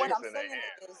No. be What I'm chasing their saying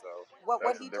ants, is so what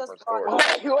that's a he just different brought story.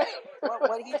 up. Wait.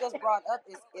 What he just brought up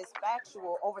is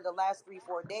factual over the last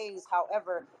 3-4 days.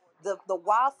 However, the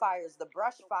wildfires, the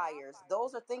brush fires,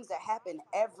 those are things that happen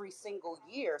every single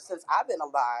year since I've been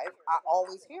alive. I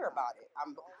always hear about it.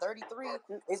 I'm 33.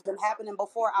 It's been happening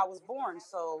before I was born.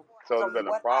 So So it's from been a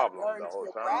what I've problem the learned whole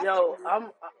time. Yo,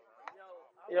 geographically,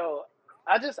 yo,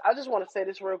 I just want to say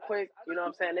this real quick. You know what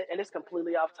I'm saying? And it's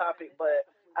completely off topic, but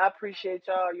I appreciate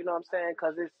y'all. You know what I'm saying?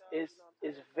 Because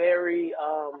it's very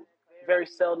very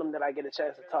seldom that I get a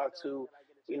chance to talk to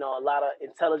a lot of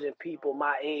intelligent people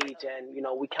my age, and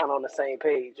we count on the same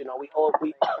page.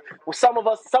 We some of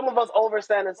us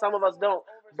overstand and some of us don't.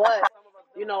 But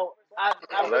I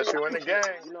really Unless you in the appreciate it.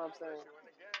 gang. You know what I'm saying?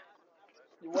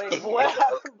 Wait, what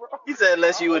happened, bro? He said, I,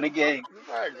 "Unless you in the game."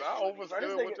 Facts. I Bro, this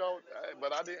overstood nigga. what y'all,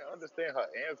 but I didn't understand her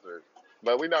answer.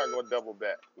 But we're not gonna double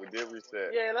back. We did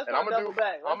reset, Yeah, let's and I'm not gonna double do.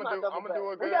 back. I'm Let's gonna not do. double I'm gonna back. do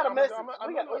a We good. got a I'm gonna. message. No,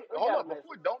 no. We Hold got a up.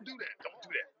 Before, message. don't do that. Don't do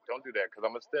that. Don't do that. Because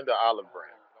I'm gonna send the olive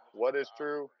branch. What is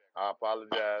true? I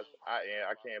apologize.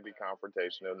 I can't be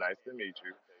confrontational. Nice to meet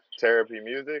you. Therapy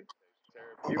music.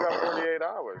 You got 48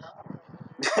 hours.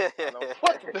 I know.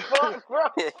 What the fuck, bro?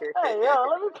 Hey, yo,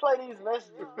 let me play these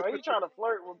messages, bro. He trying to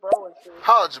flirt with bro and shit.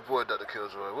 How's your boy, Dr.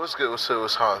 Killjoy? What's good? What's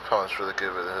hot? Pounds for the good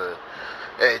of the hood.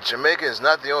 Hey, Jamaica is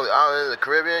not the only island in the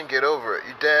Caribbean. Get over it.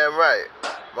 You damn right.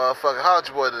 Motherfucker, how's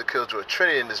your boy, Dr. Killjoy?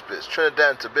 Trinity in this bitch.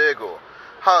 Trinidad and Tobago.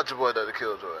 How's your boy, Dr.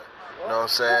 Killjoy? You know what I'm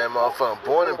saying? Motherfucker,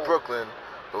 born in Brooklyn,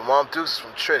 but Mom Dukes is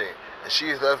from Trinity. And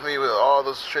she's left me with all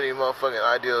those Trinity motherfucking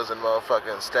ideals and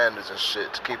motherfucking standards and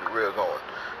shit to keep it real going.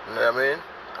 You know what I mean?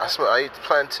 I eat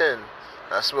plantain.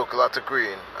 I smoke a lot of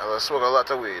green. I smoke a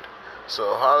lot of weed.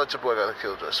 So holla at your boy, Dr.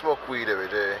 Killjoy. Smoke weed every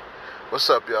day. What's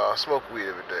up, y'all? Smoke weed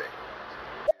every day.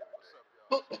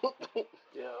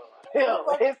 who the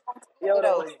fuck is from Yo,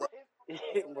 Barbados?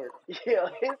 That's some weird. yo,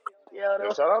 his, Yeah, yo,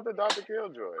 shout out to Dr.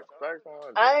 Killjoy. Facts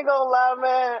 100. I ain't gonna lie,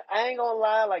 man. I ain't gonna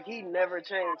lie. Like, he never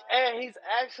changed, and he's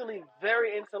actually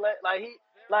very intellect.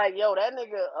 Yo, that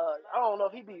nigga. I don't know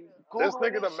if he be This googling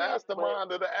nigga this the shit, but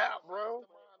mastermind of the app, bro.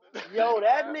 He yo, the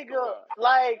that nigga,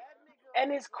 mastermind.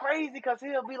 and it's crazy because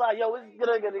he'll be like, yo, it's good,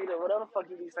 whatever the fuck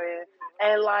he be saying,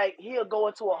 and like he'll go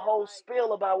into a whole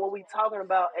spiel about what we talking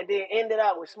about, and then end it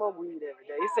out with smoke weed every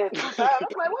day. He said 2 times.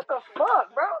 I'm like, what the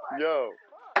fuck, bro? Yo,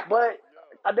 But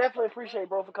I definitely appreciate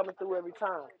bro for coming through every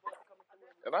time.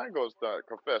 and I ain't gonna start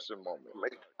confession moment.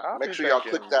 Make I make be sure y'all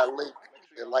click thinking that link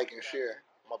and like and share.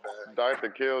 My bad. Dr.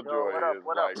 Yo, Killjoy what up? is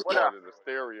What up? like What part up? of the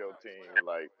stereo team.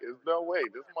 Like, there's no way.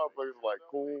 This motherfucker's like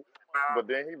cool, but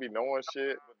then he be knowing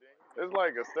shit. It's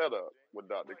like a setup with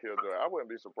Dr. Killjoy. I wouldn't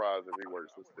be surprised if he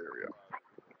works with stereo.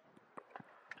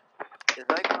 It's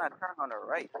like when I turn on the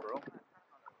right, bro.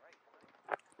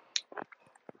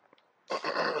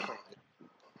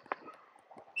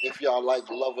 If y'all like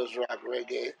lovers rock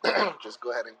reggae, just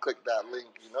go ahead and click that link.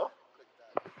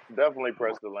 Definitely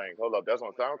press the link. Hold up, that's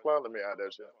on SoundCloud? Let me add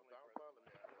that shit.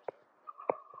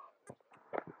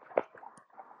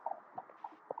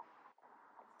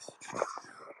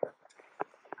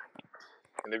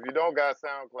 And if you don't got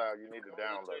SoundCloud, you need to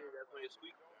download it.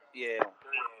 Yeah.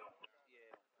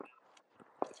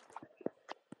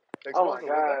 Oh my Explosive,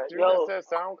 was that god, you that yo, said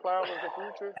SoundCloud is the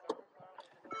future?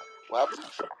 What happened?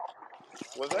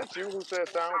 Was that you who said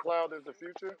SoundCloud is the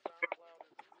future?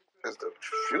 It's the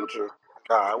future.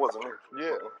 Nah, it wasn't me.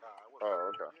 Yeah.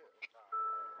 Oh, okay.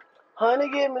 honey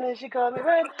came in and she called me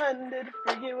red-handed,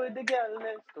 freaky with the girl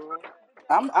next door.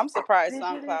 I'm surprised Did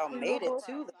you SoundCloud listen, made it Bobo?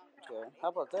 to them. Africa. How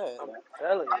about that? I'm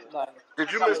telling you. Like,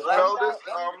 Did you I mean, like, misspell this?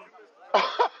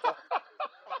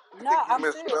 I no, think you I'm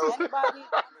serious. misspelled.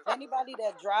 Anybody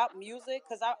that dropped music,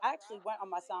 because I actually went on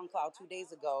my SoundCloud 2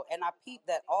 days ago and I peeped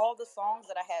that all the songs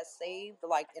that I had saved,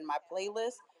 like in my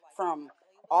playlist from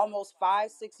almost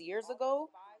 5, 6 years ago,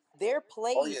 their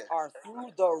Oh yeah. plays are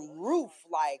through the roof.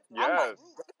 Like, I'm like, Yes.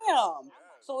 damn.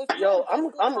 So if you yo,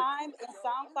 invested time in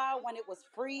SoundCloud when it was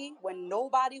free, when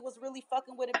nobody was really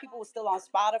fucking with it, people were still on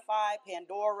Spotify,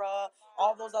 Pandora,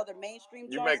 all those other mainstream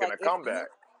You joints. making Like, a if you comeback.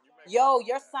 Yo,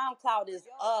 your SoundCloud is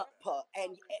up,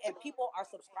 and people are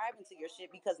subscribing to your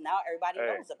shit because now everybody Hey,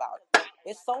 knows about it.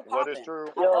 It's so what is popping. true?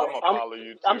 I love yo, I'm it. gonna follow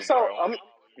you too, bro.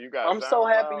 You got I'm so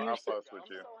happy SoundCloud? you I said. fucks with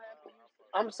you.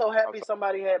 I'm so I'm happy so,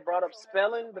 somebody had brought up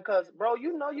spelling because, bro,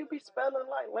 you know you be spelling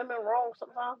like women wrong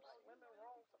sometimes.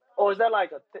 Or is that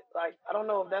like like I don't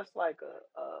know if that's like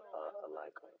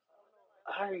like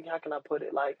how can I put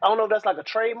it? Like I don't know if that's like a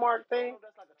trademark thing,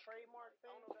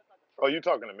 oh, you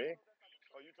talking to me?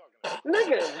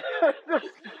 nigga.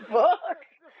 Fuck,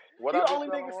 What you I the be only spelling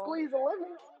nigga wrong? squeezing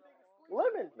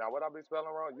lemon. Now, what I be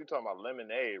spelling wrong? You talking about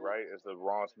lemonade, right? It's the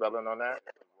wrong spelling on that.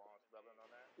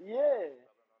 Yeah.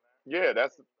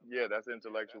 Yeah, that's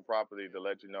intellectual property to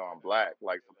let you know I'm black.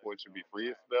 Like support should be free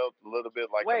is spelled a little bit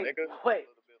like a Wait, nigga. wait,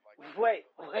 wait,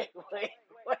 wait, wait,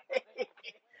 wait.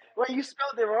 Wait, you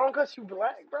spelled it wrong because you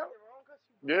black, bro?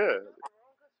 Yeah,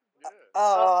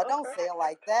 Oh, don't Okay. say it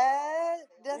like that.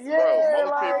 That's bro. Yeah,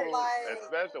 Most messed up. people, like, Like,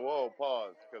 especially whoa,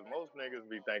 pause, because most niggas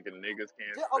be thinking niggas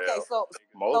can't okay, spell. so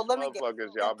Most let me get.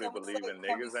 motherfuckers, y'all be believing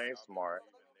niggas ain't smart.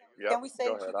 Yep. Can we say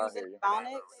Go that ahead. you're I using hear you.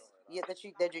 Ebonics? Yeah,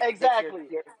 exactly.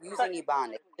 you're using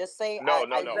Ebonics. Just say No,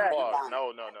 no, I no. use Exactly. Pause. Ebonics. No.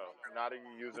 Not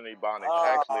even using Ebonics. Uh,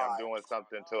 Actually, I'm doing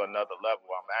something to another level.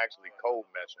 I'm actually code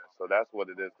meshing. So that's what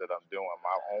it is that I'm doing.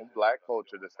 My own black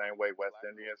culture, the same way West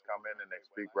Indians come in and they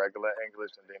speak regular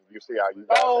English, and then you see how you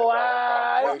guys Oh, have your own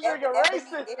well, this conversation. nigga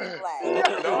Ebony racist. is black. Yeah,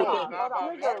 No, it's not Hold on.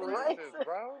 about nigga being Ebony, racist, racist.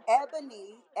 bro.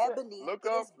 Ebony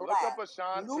is Look up black.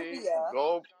 Ashanti. Nubia,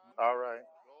 Go. All right.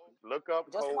 Look up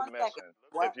just code one second. meshing.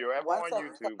 If you're ever One on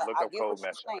second, because YouTube, look I up get what code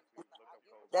you're meshing. saying.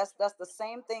 That's the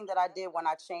same thing that I did when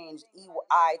I changed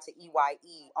EI to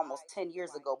EYE almost 10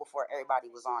 years ago before everybody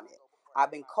was on it.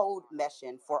 I've been code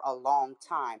meshing for a long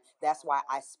time. That's why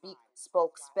I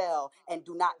spoke, spell, and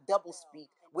do not double speak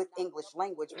with English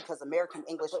language because American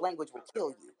English language will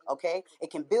kill you. Okay?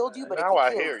 It can build you, but it Now can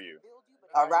I kill hear you. you.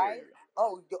 All I hear right? you.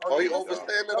 Oh, Oh, There he you you go. listening?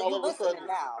 overstanding No, all you of a listening sudden.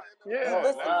 now. You Yeah, Oh, now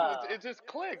listening. wow. it just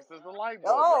clicks. It's a light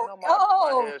bulb. Y'all Oh, know my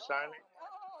oh, hair is shiny.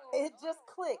 it just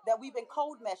clicked that we've been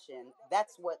code meshing.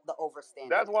 That's what the overstanding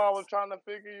That's why I was is. trying to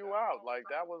figure you out. Like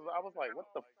that was I was like, what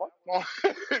the fuck?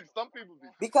 Some people be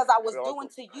Because I was doing also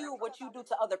to you what you do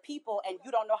to other people and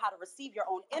you don't know how to receive your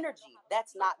own energy.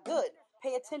 That's not good.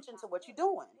 Pay attention to what you're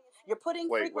doing. You're putting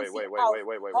wait, wait, frequency wait, wait, out. wait,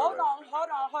 wait, wait, wait, Hold wait. on, hold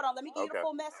on, hold on. Let me give you the Okay.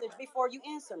 full message before you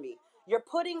answer me. You're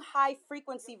putting high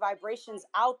frequency vibrations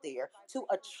out there to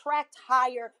attract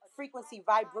higher frequency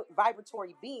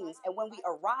vibratory beings. And when we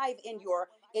arrive in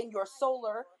your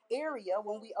solar area,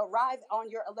 when we arrive on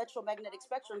your electromagnetic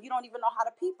spectrum, you don't even know how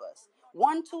to peep us.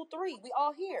 1, 2, 3, we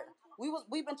all here.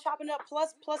 We've been chopping up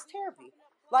plus therapy.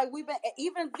 Like we've been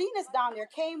even Venus down there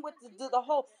came with the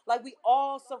whole like we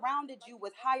all surrounded you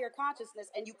with higher consciousness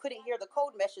and you couldn't hear the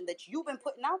code meshing that you've been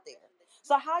putting out there.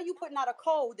 So how are you putting out a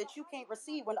code that you can't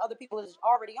receive when other people is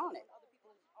already on it?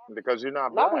 Because you're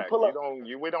not Now we black. pull You up. don't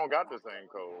you we don't got the same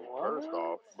code, first What?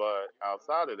 off. But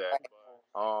outside of that,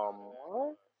 um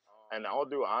What? and all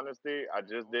due honesty, I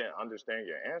just didn't understand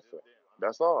your answer.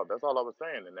 That's all. That's all I was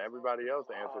saying. And everybody else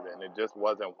answered it and it just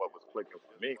wasn't what was clicking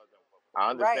for me. I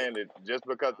Right. understand it just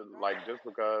because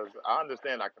I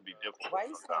understand I can be Why difficult are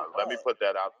you saying sometimes. Let me what? put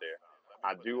that out there.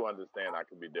 I do understand I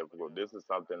can be difficult. This is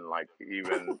something like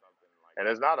even and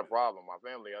it's not a problem. My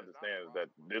family understands that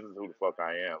this is who the fuck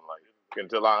I am. Like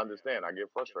until I understand, I get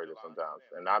frustrated sometimes,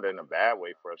 and not in a bad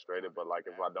way frustrated, but like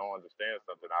if I don't understand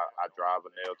something, I drive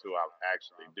a nail to. I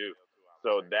actually do.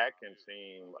 So that can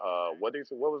seem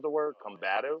what was the word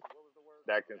combative?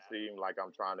 That can seem like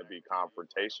I'm trying to be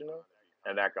confrontational,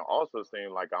 and that can also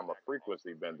seem like I'm a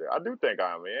frequency bender. I do think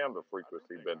I am a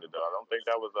frequency bender, though. I don't think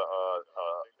that was a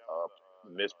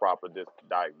misproper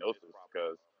diagnosis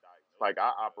because like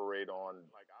I operate on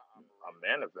a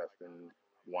manifesting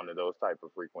one of those type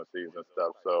of frequencies and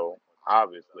stuff. So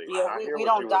obviously, and Yeah, I hear we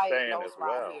what don't you were saying diagnose as around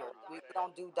well. here. We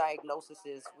don't do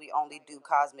diagnoses. We only do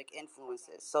cosmic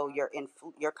influences. So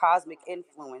your cosmic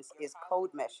influence is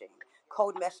code meshing.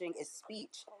 Code meshing is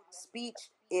speech. Speech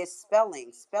is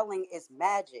spelling. Spelling is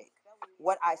magic.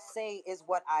 What I say is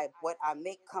what I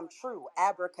make come true.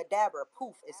 Abracadabra,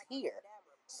 poof, is here.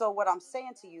 So what I'm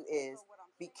saying to you is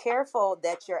Be careful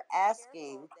that you're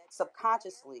asking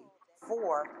subconsciously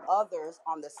for others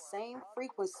on the same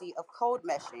frequency of code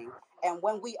meshing. And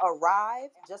when we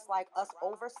arrive, just like us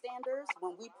overstanders,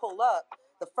 when we pull up,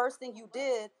 the first thing you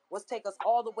did was take us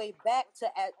all the way back to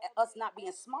us not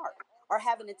being smart or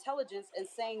having intelligence and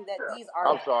saying that these are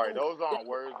I'm sorry, things. those aren't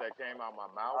words that came out my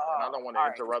mouth, and I Oh, don't want to all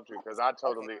right. interrupt you because Okay.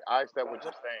 I accept what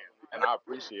you're saying, and I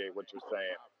appreciate what you're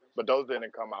saying. But those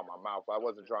didn't come out my mouth. I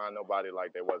wasn't trying nobody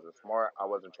like they wasn't smart. I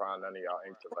wasn't trying none of y'all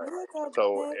intellect.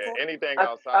 So anything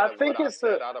outside I of what think I it's a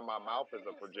said out of my mouth is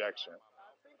a projection.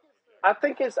 I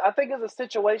think it's a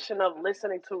situation of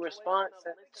listening to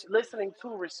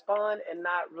respond and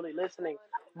not really listening.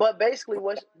 But basically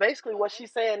what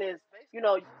she's saying is,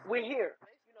 we're here.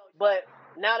 But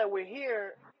now that we're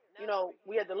here,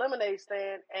 we at the lemonade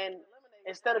stand, and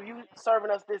instead of you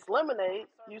serving us this lemonade,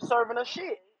 you serving us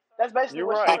shit. That's basically You're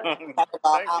what she's right. saying. Talk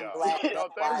about Thank I'm y'all. black, that's No,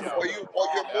 thank why I y'all. Or serve you, or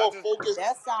you're y'all. I more just focused.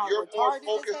 That sound You're more retarded as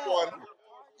focused hell. on.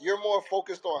 You're more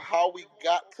focused on how we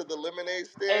got to the lemonade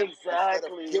stand instead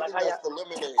of Exactly. Like giving how us y'all the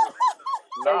lemonade.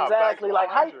 nah, facts exactly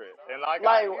 100. And like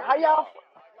I hear how y'all y'all.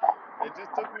 It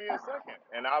just took me a second,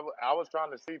 and I was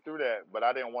trying to see through that, but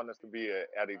I didn't want us to be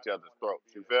at each other's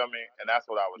throats. You feel me? And that's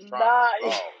what I was trying to nah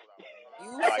resolve.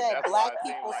 You Like said that's why black it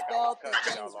seemed people like I was spell cutting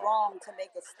things y'all off. wrong to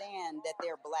make a stand that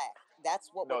they're black. That's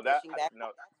what we're No, pushing back on.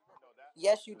 no,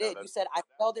 Yes, you no, did. You said I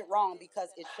spelled it wrong because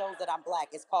it shows that I'm black.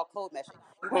 It's called code meshing.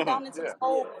 You went down into this yeah, yeah.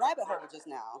 whole rabbit hole just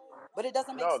now, but it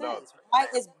doesn't make no. sense.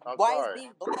 I'm Why is sorry.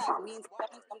 being black means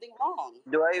spelling something wrong?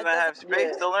 Do I It even doesn't have make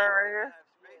space Yeah. to learn right here?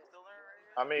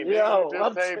 I mean, didn't you Yo,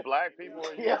 just say black people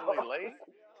are yo. usually late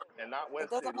and not it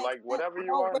West? doesn't make Like sense. whatever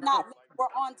you No, are. we're not. We're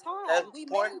on That's time. We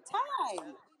point. made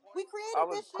time. We I created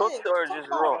was this shit. Cooked What you or talking just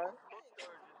raw? about?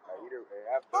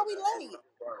 How we late?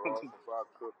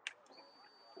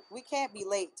 We can't be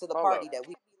late to the hold up. party that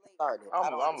we started. I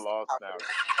don't I'm understand lost how now. we're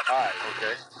late. All right.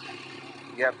 Okay.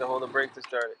 You have to hold a break to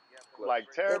start it. Like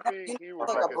You therapy, need he to would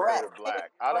take be a breath. considered Take a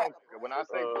black. I breath. don't. When I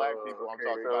say black people, I'm Okay.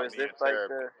 talking So about is me this in like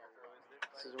therapy. the?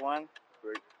 This is one.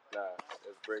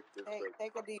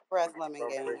 Take a deep breath, Lemon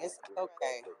Gang. It's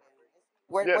okay.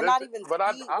 Yeah, We're not this. even But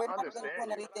speed. I We're not even understand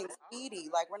doing you. anything speedy.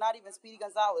 Like we're not even Speedy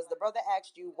Gonzalez. The brother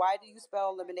asked you, "Why do you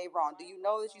spell lemonade wrong? Do you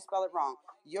know that you spell it wrong?"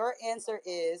 Your answer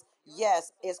is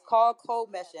yes. It's called code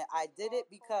meshing. I did it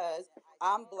because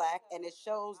I'm black, and it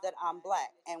shows that I'm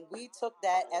black. And we took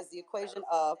that as the equation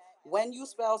of when you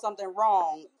spell something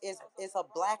wrong, is a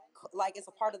black like it's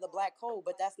a part of the black code,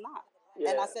 but that's not.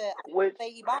 And Yeah. I said, I Which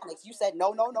say ebonics. You said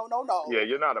no, no, no, no, Yeah, no.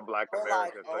 you're not a black We're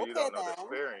like, American, so you okay don't know the then.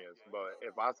 experience. But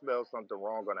if I spell something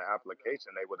wrong on an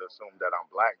application, they would assume that I'm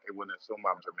black. They wouldn't assume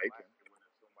I'm Jamaican.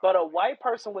 but a white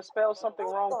person would spell something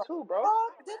What wrong the too, bro.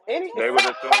 fuck did we Any just They would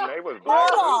say? assume they was black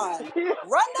Hold too. on.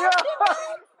 Run that yeah. shit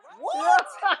back. What?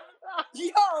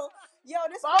 Yo,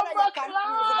 this man Bumba you're confusing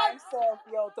clock. himself,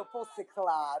 yo, to pussy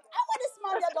clad. And when this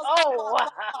man you just come Oh.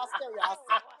 back to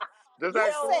stereotype. Just You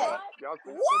ask Yo, the said, truth. what? Y'all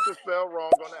see something what? spelled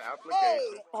wrong on the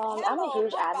application. Hey, I'm a hello,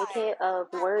 huge goodbye. advocate of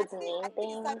words I mean think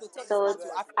it's time things. to take this So man to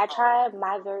I Africa. try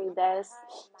my very best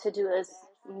to do as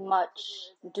much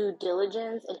due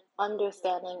diligence in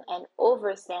understanding and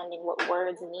overstanding what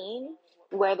words mean,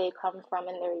 where they come from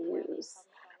in their use.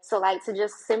 So, like, to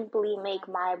just simply make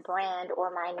my brand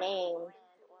or my name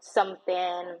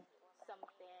something,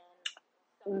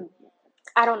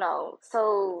 I don't know.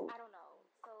 So,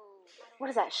 what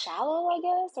is that, shallow, I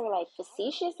guess? Or like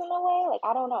facetious in a way? Like,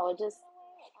 I don't know.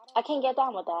 I can't get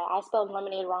down with that. I spelled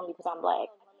lemonade wrong because I'm black.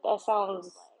 That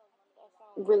sounds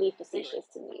really facetious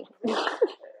to me.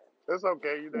 It's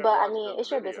okay. You But didn't I watch mean, the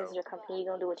it's your business, video. your company.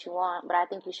 You're gonna do what you want. But I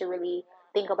think you should really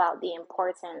think about the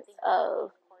importance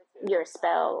of your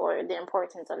spell or the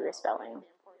importance of your spelling.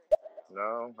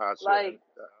 No, I Like, shouldn't.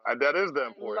 That is the like,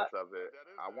 importance of it.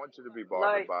 I want you to be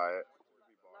bothered like, by it.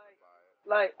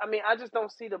 I mean, I just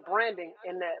don't see the branding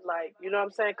in that. Like, you know what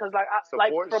I'm saying? Because like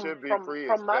Support should be free is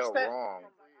from my spelled stand. wrong,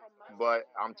 but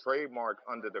I'm trademarked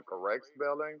under the correct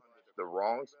spelling, the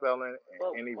wrong spelling,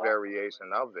 Well, and any what?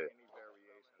 variation of it.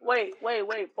 Wait.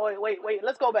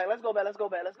 Let's go back.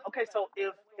 Okay, so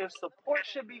if support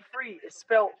should be free, it's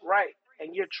spelled right,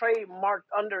 and you're trademarked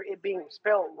under it being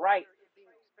spelled right.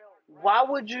 Why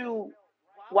would you?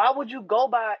 Why would you go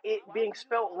by it being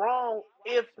spelled wrong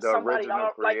if The somebody original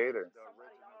are like? creator.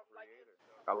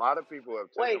 A lot of people have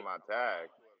taken Wait, my tag.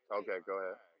 Okay, go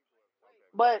ahead.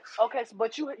 but okay,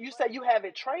 but you said you have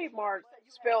it trademarked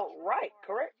spelled right,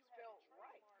 correct?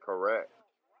 Correct.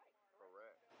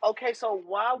 Okay, so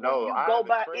why wouldn't No, you I go have it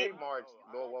by it? trademarked.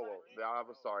 Whoa. I'm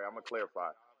sorry. I'm gonna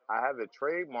clarify. I have it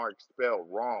trademarked spelled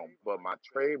wrong, but my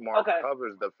trademark Okay,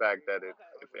 covers the fact that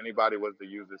if anybody was to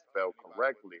use it spelled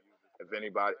correctly, If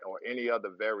anybody or any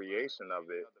other variation of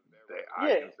it, I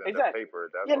Yeah, can send a exactly.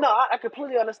 paper. That's Yeah, no, all. I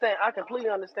completely understand. I completely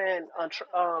understand.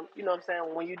 You know what I'm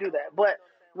saying, when you do that. But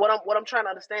what I'm trying to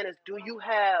understand is, do you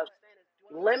have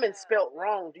lemon spelt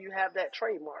wrong? Do you have that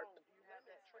trademarked?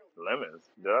 Lemons.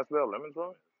 Did I spell lemons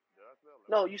wrong?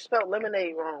 No, you spelled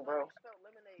lemonade wrong, bro.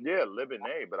 Yeah,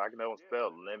 lemonade, but I don't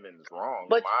spell lemons wrong.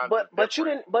 But Mine's but is but you different.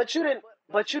 didn't but you didn't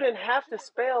but you didn't have to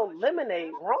spell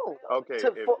lemonade wrong though. Okay,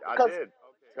 To if for I because did,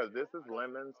 because this is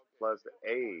lemons plus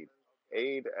aid.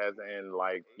 Aid as in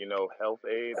like, health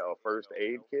aid or first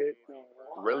aid kit.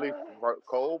 Really,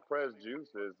 cold pressed juice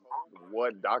is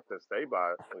what doctors say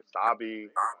by wasabi.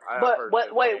 I have heard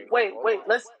but wait everything. wait Hold wait on.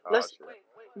 let's Oh shit.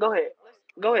 go ahead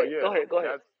go But ahead yeah, go ahead go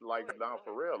ahead. that's like down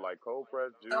for real, like cold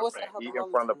pressed And juice what's and that? Hold on, eating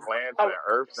roll from the it. plants All and right,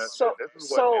 herbs and shit. so This is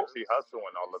what so Nipsey Hussle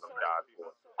and all of them died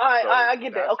for. I So I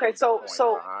get that. that's Okay, the point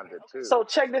behind it too. so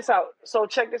check this out. So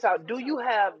check this out. Do you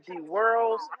have the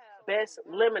world's best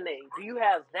lemonade? Do you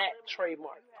have that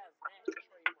trademark?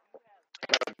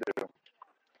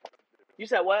 You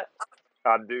said what?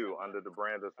 I do under the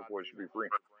brand of support should be free.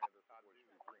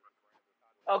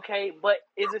 Okay, but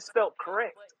is it spelled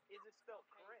correct?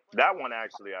 That one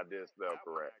actually I did spell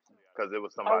correct because it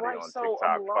was All somebody right, on so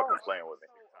I'm TikTok fucking lost. playing with me.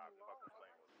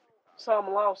 So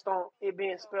I'm lost on it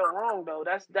being spelled wrong though.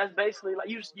 That's basically like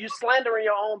you slandering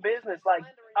your own business. Like,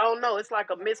 I don't know. It's like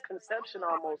a misconception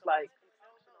almost. Like,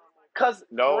 cause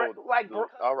No, like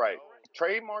all right.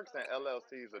 Trademarks and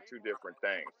LLCs are two different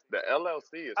things. The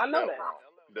LLC is I know spelled that. wrong.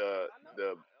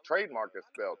 The trademark is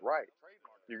spelled right.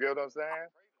 You get what I'm saying?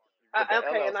 But the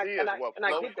Okay, and I LLC and is I what and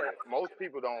I get floats that. it. Most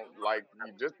people don't like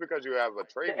just because you have a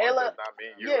The trademark L, does not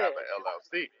mean you yeah, have an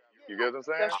LLC. You get what I'm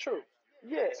saying? that's true.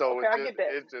 Yeah, So okay, I get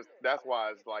that. it's just that's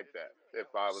why it's like that. If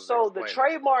I was So the explaining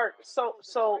it, trademark, so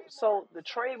the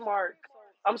trademark.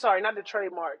 I'm sorry, not the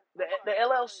trademark. The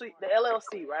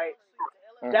LLC, right?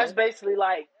 hmm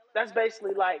That's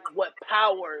basically like what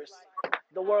powers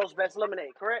the world's best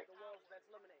lemonade, correct?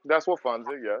 that's what funds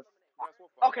it. Yes.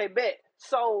 Okay, bet.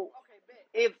 So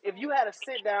if you had to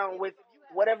sit down with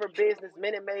whatever business,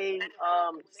 Minute Maid,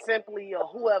 Simply, or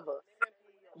whoever,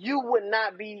 you would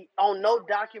not be on no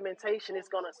documentation. It's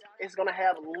gonna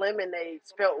have lemonade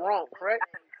spelt wrong, correct?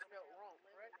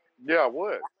 Yeah, I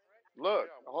would. Look,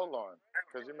 hold on,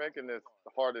 because you're making this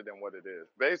harder than what it is.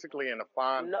 Basically, in the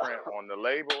fine No. print on the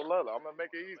label, look, I'm gonna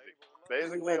make it easy.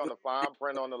 You Basically, ready? on the fine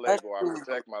print on the Hush label, I your mouth.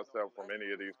 protect myself from any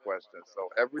of these questions. So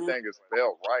everything is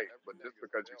spelled right, but just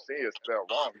because you see it spelled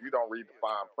wrong, you don't read the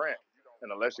fine print.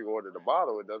 And unless you order the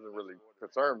bottle, it doesn't really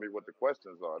concern me what the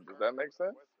questions are. Does that make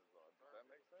sense?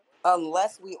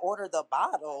 Unless we order the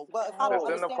bottle. Well, if I don't It's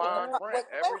Oh in the understand what the fine God. print.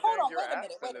 wait, hold Everything on, you're wait a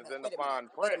minute, asking is in the fine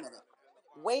wait a print. minute.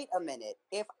 Wait a minute.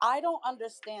 If I don't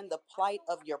understand the plight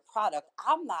of your product,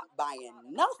 I'm not buying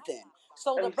nothing.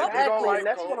 So the If you brother's don't Exactly, and like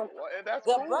that's asking what cold, I'm. well, that's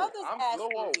the cool. brother's I'm slow.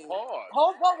 asking Oh, you. pause.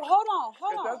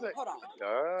 It doesn't. Hold on.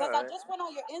 All Because I right. just went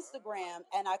on your Instagram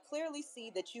and I clearly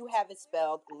see that you have it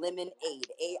spelled lemonade,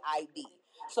 AID.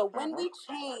 So Uh-huh.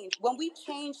 when we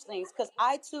change things, because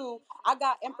I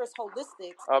got Empress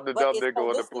Holistics, I'm the but dumb it's nigga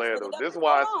on the holistics planet. with a This W. is Hold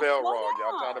why I on, spell slow wrong.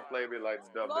 Y'all try to down. play me like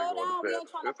the dumb Slow nigga on the down. We planet. ain't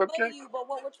trying to It's play okay. you, but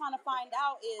what we're trying to find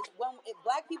out is if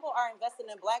black people are investing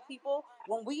in black people,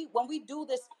 when we do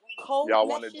this code Y'all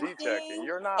want a meshing G check, and thing,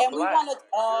 you're not and we black. want to,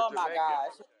 You're oh my Jamaican.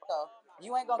 gosh, so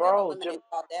you ain't gonna get no Bro, lemonade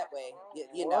out that way,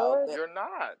 what? but You're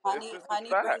not. It's honey, just a honey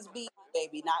fact. brings bees,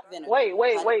 baby, not vinegar.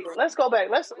 Honey Wait. brings. Let's go back.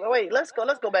 Let's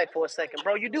go back for a second,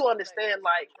 bro. You do understand,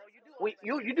 like,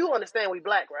 you do understand we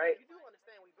black, right?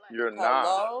 You're not.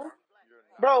 Hello.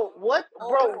 Bro, what,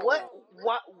 Oh,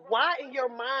 why in your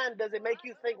mind does it make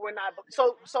you think we're not?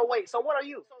 So wait, so what are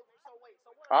you?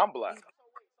 I'm black.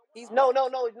 he's he's No, black. no,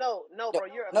 no, no, no, No, bro.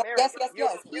 You're no, yes, American. yes, You're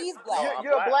yes. you're He's No, black. you're, I'm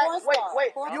you're a black. black. Cornstarch, I'm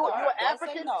You cornstarch. black. an Don't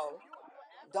say African, no.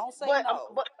 Don't say but no.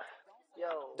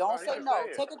 yo, Don't No, you say can bro, say no.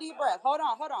 it. Take a deep breath. Hold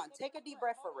on. Take a deep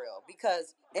breath for real.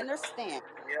 Because understand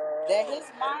that yo,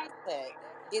 his mindset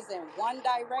is in one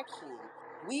direction.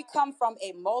 We come from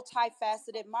a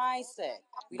multifaceted mindset.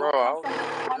 We don't come Bro, from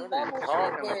this one what are you level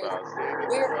shit talking where about? See,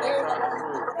 this is we're what I'm we're the trying to only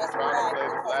prove. people You're that's trying to black play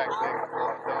the because black our nigga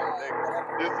for a dumb nigga.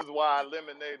 whatever. This is why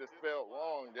lemonade is spelled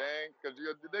wrong, gang. Because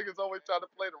the niggas always try to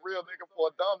play the real nigga for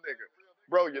a dumb nigga.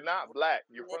 Bro, you're not black.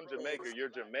 You're from Jamaica. Is. You're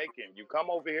Jamaican. You come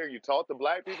over here, you talk to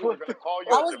black people, they're going to call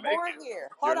you I a was born Jamaican. here.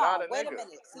 You're Hold not on, a wait a nigga.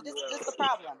 minute. See, this the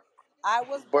problem. I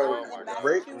was But born Oh my in God.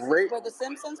 Massachusetts, where the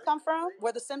Simpsons come from,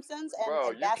 where the Simpsons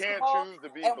Bro, and you can't basketball, choose to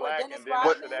be and where black Dennis and then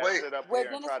but after Rodman, that wait, sit up where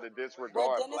here and Dennis, try to where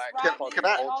disregard Dennis black can fucking Rodman can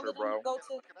I and all culture, of them bro. go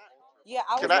to. Yeah,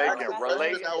 I was can I born ask in Jamaican, a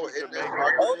question Massachusetts. relating now to in this Jamaican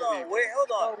argument? Hold on, people, wait,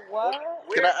 hold on. So what?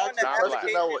 Can I Where on ask a the not black.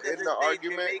 question now application does in it the say argument?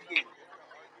 Jamaican?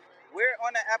 Where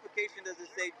on the application does it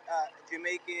say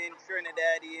Jamaican,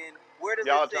 Trinidadian? Where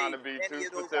does it Y'all trying say to be too any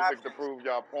of those specific to options? prove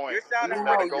y'all point You're sounding instead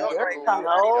No, pretty of going dumb you're to right Google. now.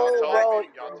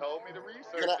 sounding Y'all No, told bro. me to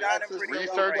Can research I it. You're ask sounding a pretty simple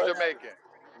dumb Research right question? now. Jamaican.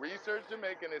 Research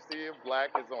Jamaican and see if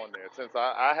black is on there. Since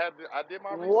I did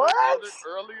my research What?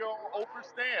 earlier on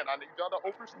overstand. I need y'all to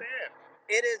overstand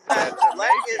It is not. that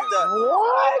Black is Jamaicans. the.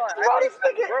 Hold What? on. I Bro, think, this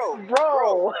nigga,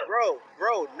 bro.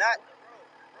 bro. Not.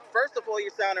 First of all,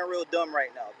 you're sounding real dumb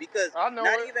right now because I know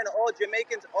not it. even all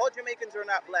Jamaicans are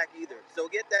not black either. So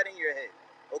get that in your head,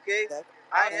 okay? that's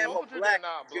I I am insane. a told you they're black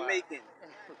not black. Jamaican.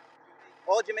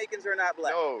 All Jamaicans are not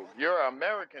black. No, you're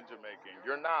American Jamaican.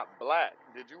 You're not black.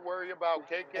 Did you worry about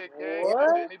KKK?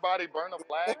 Did What? anybody burn a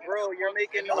flag in Bro, you're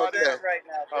making no anybody? Okay, sense right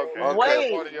now, bro. Okay, is okay. that Wait,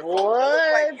 part of your It culture? looks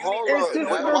like what? you need Hold to Is on. listen this to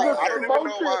What a nigga I part? don't even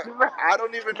know therapist. why. smoking, bro? I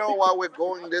don't even know why we're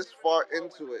going this far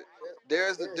into it.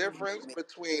 There's a difference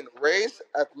between race,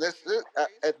 Ethnicity,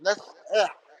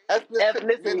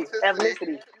 ethnicity,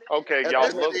 ethnicity, Okay,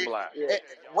 y'all look ethnicity. ethnicity. black. Yeah. And,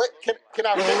 wait, can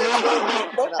I finish?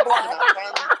 You look Can black. I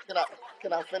finally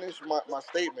can I finish my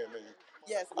statement, man?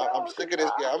 Yes, I'm ma'am. sick of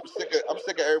this. Yeah, I'm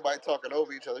sick of everybody talking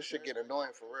over each other. This shit getting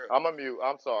annoying for real. I'm a mute.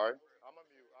 I'm sorry.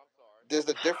 There's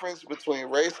a difference between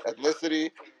race,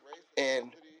 ethnicity,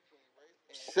 and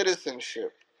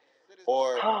citizenship,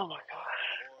 or Oh my god.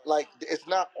 like it's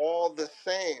not all the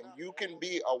same. You can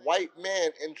be a white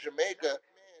man in Jamaica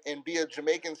and be a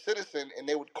Jamaican citizen, and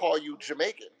they would call you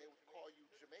Jamaican,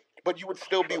 but you would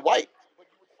still be white.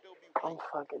 I'm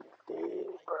fucking dead,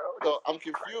 bro. This So is I'm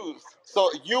crazy. confused.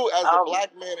 So you, as a Um,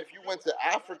 black man, if you went to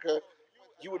Africa,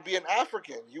 you would be an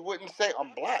African. You wouldn't say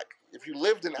I'm black. If you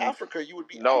lived in Africa, you would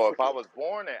be No, if I African. was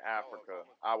born in Africa,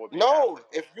 I would be No, African.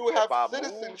 if you have If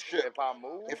citizenship, I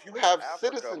moved if you to have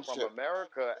Africa from citizenship,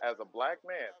 America as a black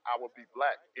man, I would be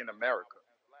black in America.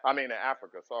 I mean in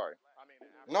Africa, sorry.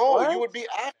 no, you what? would be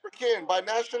African by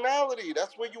nationality.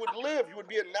 That's where you would live. You would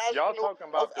be a Y'all national talking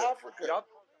of about the Africa. y'all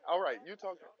all right, you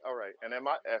talking all right. And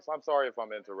I'm sorry if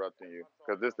I'm interrupting you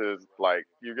cuz this is like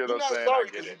you get You're what I'm not saying? I sorry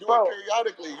get because you it. do it Bro,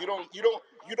 periodically. You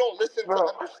don't listen to bro,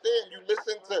 understand. You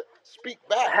listen to speak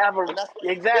back, have a and that's why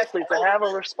you miss exactly to all of have a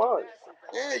it. response.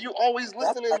 Yeah, you always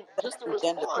That's listening just to some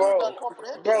gender respond. You're Bro, not discrimination.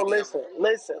 comprehending bro, any of it.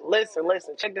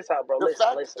 listen. Check this out, bro. The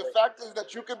fact Listen. the fact is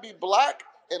that you could be black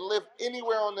and live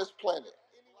anywhere on this planet.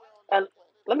 And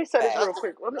let me say this Fact. real That's a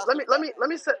quick. that's a fact.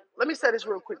 Let me say this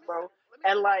real quick, bro.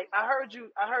 And like I heard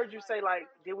you say like,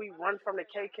 did we run from the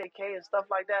KKK and stuff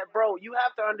like that, bro? You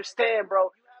have to understand,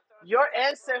 bro. Your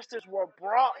ancestors were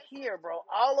brought here, bro.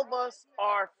 All of us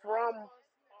are from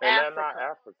And they're not Africa.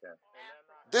 African.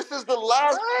 This is the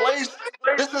last What? place.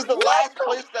 This is the What last the?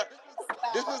 place that.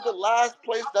 This is the last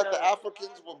place I'm that the done.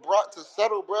 Africans were brought to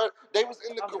settle, bro. They was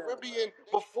in the I'm done. Caribbean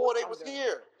before they I'm was done.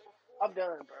 here. I'm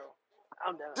done, bro.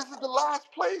 I'm done. This is the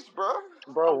last place, bro.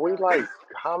 Bro, I'm we done. like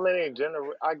how many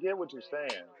I get what you're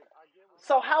saying.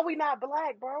 So how we not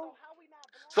black, bro?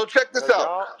 So check this Cuz out.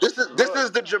 y'all This look,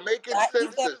 is the Jamaican He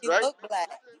said census, we right? look black.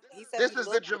 He said This we is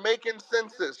the look black. Jamaican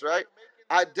census, right?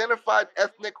 Identified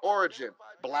ethnic origin: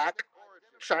 black,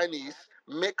 Chinese,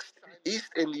 mixed,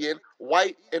 East Indian,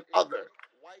 white, and other.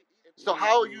 So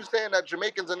how are you saying that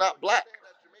Jamaicans are not black?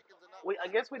 I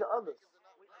guess we the others.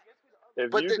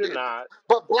 if But you they, did not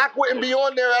but black wouldn't be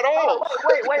on there at Hold on, all.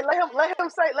 wait.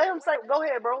 Let him say. Go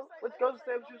ahead, bro. Let's go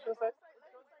say what you was gonna say.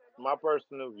 my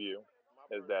personal view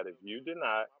is that if you did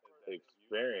not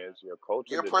experience, your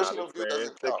culture Your did not personal view experience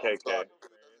doesn't the count. I'm sorry. KK.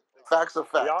 Facts are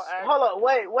Y'all facts. Hold asking, on,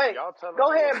 wait. y'all telling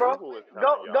Go me ahead, what bro. Google is Go,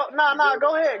 telling go. y'all. Nah, You get nah. what I'm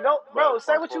Go ahead. saying? Go, But bro.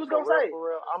 Say what you was gonna say. for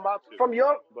real, I'm about to. From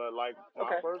your. But like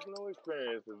my Okay. personal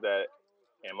experience is that,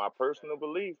 and my personal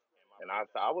belief, and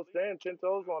I was saying 10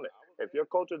 toes on it. If your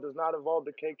culture does not involve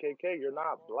the KKK, you're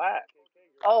not black.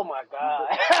 Oh my You God.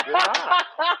 you're not.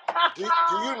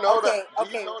 Do you know that? Okay, Do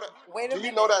you okay. know that? Wait a Do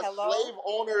you know minute. that Hello? slave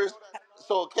owners?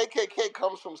 So KKK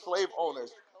comes from slave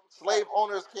owners. Slave Right.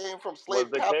 owners came from Was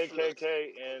slave the capturers.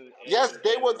 KKK in Yes,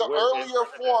 they were the in earlier Trinidad?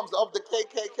 forms of the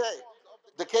KKK.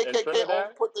 The In KKK only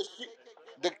Trinidad? put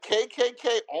the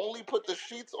KKK only put the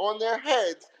sheets on their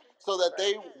heads so that Right.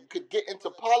 they could get into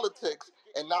politics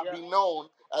and not Yeah. be known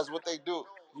as what they do.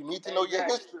 You need to know your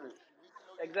Exactly. history.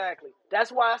 Exactly.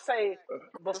 That's why I say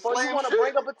The before you slave want to shit.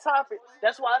 bring up a topic.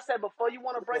 That's why I said before you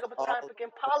want to We bring are up a all topic in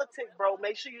politics, bro.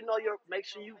 Make sure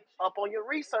you up on your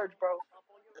research, bro.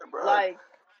 Yeah, bro. Like,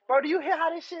 bro, do you hear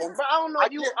how this shit, in bro? I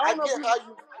I don't know if get you. how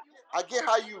you I get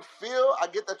how you feel. I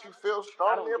get that you feel I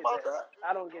strongly don't get about that. that.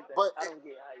 I don't get that. But I don't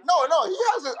get how you no, feel, no, he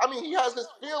has his. I mean, he has his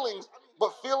feelings,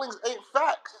 but feelings ain't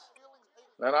facts.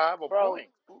 And I have a bro. point.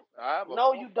 I have a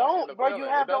No, full you point in the don't, bro. You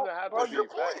feeling. It have no, doesn't have bro. to What's your You,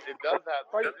 be fact. point? It does have.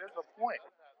 bro. There is a point.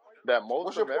 that most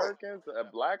What's your point? Americans,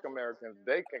 black Americans,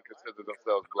 they can consider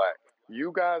themselves black.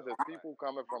 You guys, as people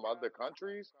coming from other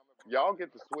countries, y'all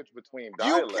get to switch between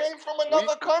You came dialects. from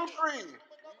another country.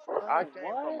 I Bro,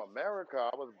 came from what? America.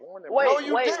 I was born in No, Wait,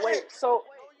 you Brooklyn. wait, didn't.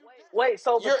 wait.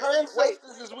 So the Your country. Wait.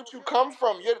 ancestors is what you come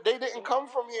from. They didn't come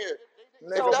from here.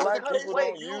 If So Nigga, that's the the black country. case, people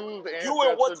then Wait. don't use you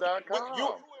and what you.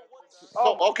 Ancestor.com.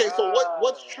 Oh So my okay, so God.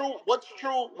 what's true? What's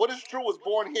true? What is true was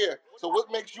born here. So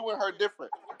what makes you and her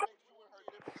different?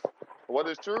 What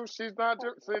is true? She's not.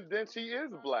 Then she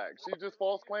is black. She just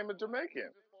false claiming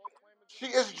Jamaican. She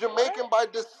is What? Jamaican by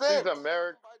She's descent.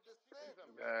 American.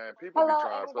 Man, people be Hello,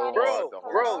 trying so everybody. hard Bro, to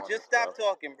hold Hello. bro, on to just stop stuff.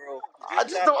 talking, bro. I Just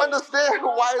just stop don't talking. understand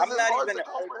Hello. why is I'm this not hard even, to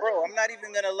bro. comprehend. I'm not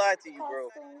even gonna lie to you, bro.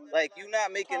 Testing. Like you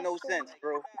not making no Testing. sense,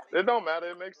 bro. It don't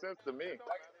matter. It makes sense to me.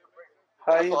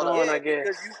 How That's you all that doing? Yeah, I matters.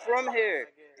 because guess. you from here,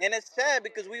 and it's sad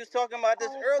because we was talking about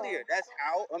this How is earlier. so? That's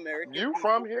how American You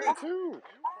from people here think. too?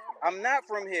 I'm not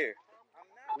from here.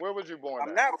 Where was you born I'm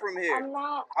at? not from here. I'm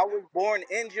not. I was born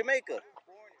in Jamaica.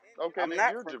 Okay, I'm then not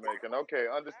you're from here. Jamaican. Okay,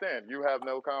 understand. You have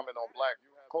no comment on black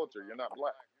culture. You're not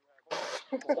black.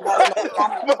 Has no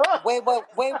comment.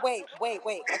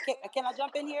 Wait. Can I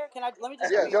jump in here? Let me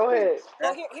just Yes. speak. Go ahead.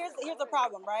 So here's the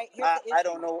problem, right? Here's I, the I issue.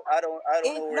 don't know. I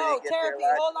don't know where they No, get their therapy.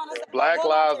 logic Hold on a from. second. Black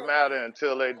Hold on, lives therapy. matter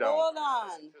until they don't. Hold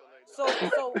on.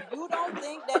 So you don't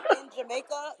think that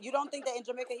in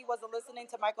Jamaica, he wasn't listening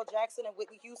to Michael Jackson and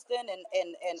Whitney Houston and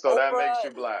So that makes Oprah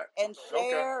you black. and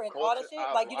Okay. Cher and all that Culture. shit?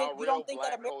 Like Our you don't real think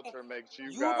that black American culture makes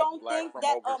you you guys don't black think from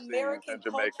that overseas in American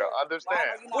Jamaica. culture, why Understand?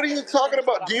 are you What not are you letting me talking finish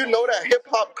what about? I'm Do you know saying? that hip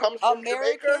hop comes from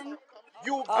Jamaica? American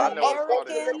You I grew know it up on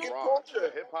started in the American Jamaican Bronx. The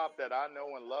culture. hip hop that I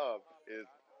know and love is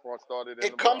started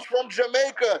in the It comes Bronx. from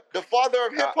Jamaica. The father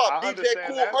of hip hop, I DJ understand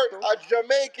Cool that Herc, story. a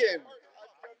Jamaican.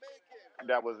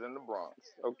 That was in the Bronx.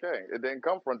 Okay. It didn't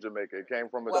come from Jamaica. It came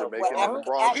from a The Jamaican in the fuck?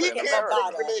 Bronx He in African came from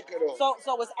America. Bambata. Jamaica though.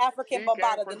 So it's African He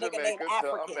came Bambata, the from nigga named Jamaica to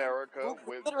African, America who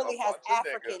with a literally has bunch of African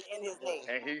niggas, in his name.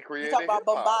 and he You talk created hip about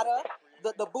hop. Bambata,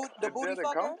 the It booty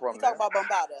didn't come fucker. You from talk there. about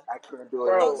Bambata. I can't do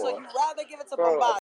it So Bro, anymore. you rather give it to bro. Bambata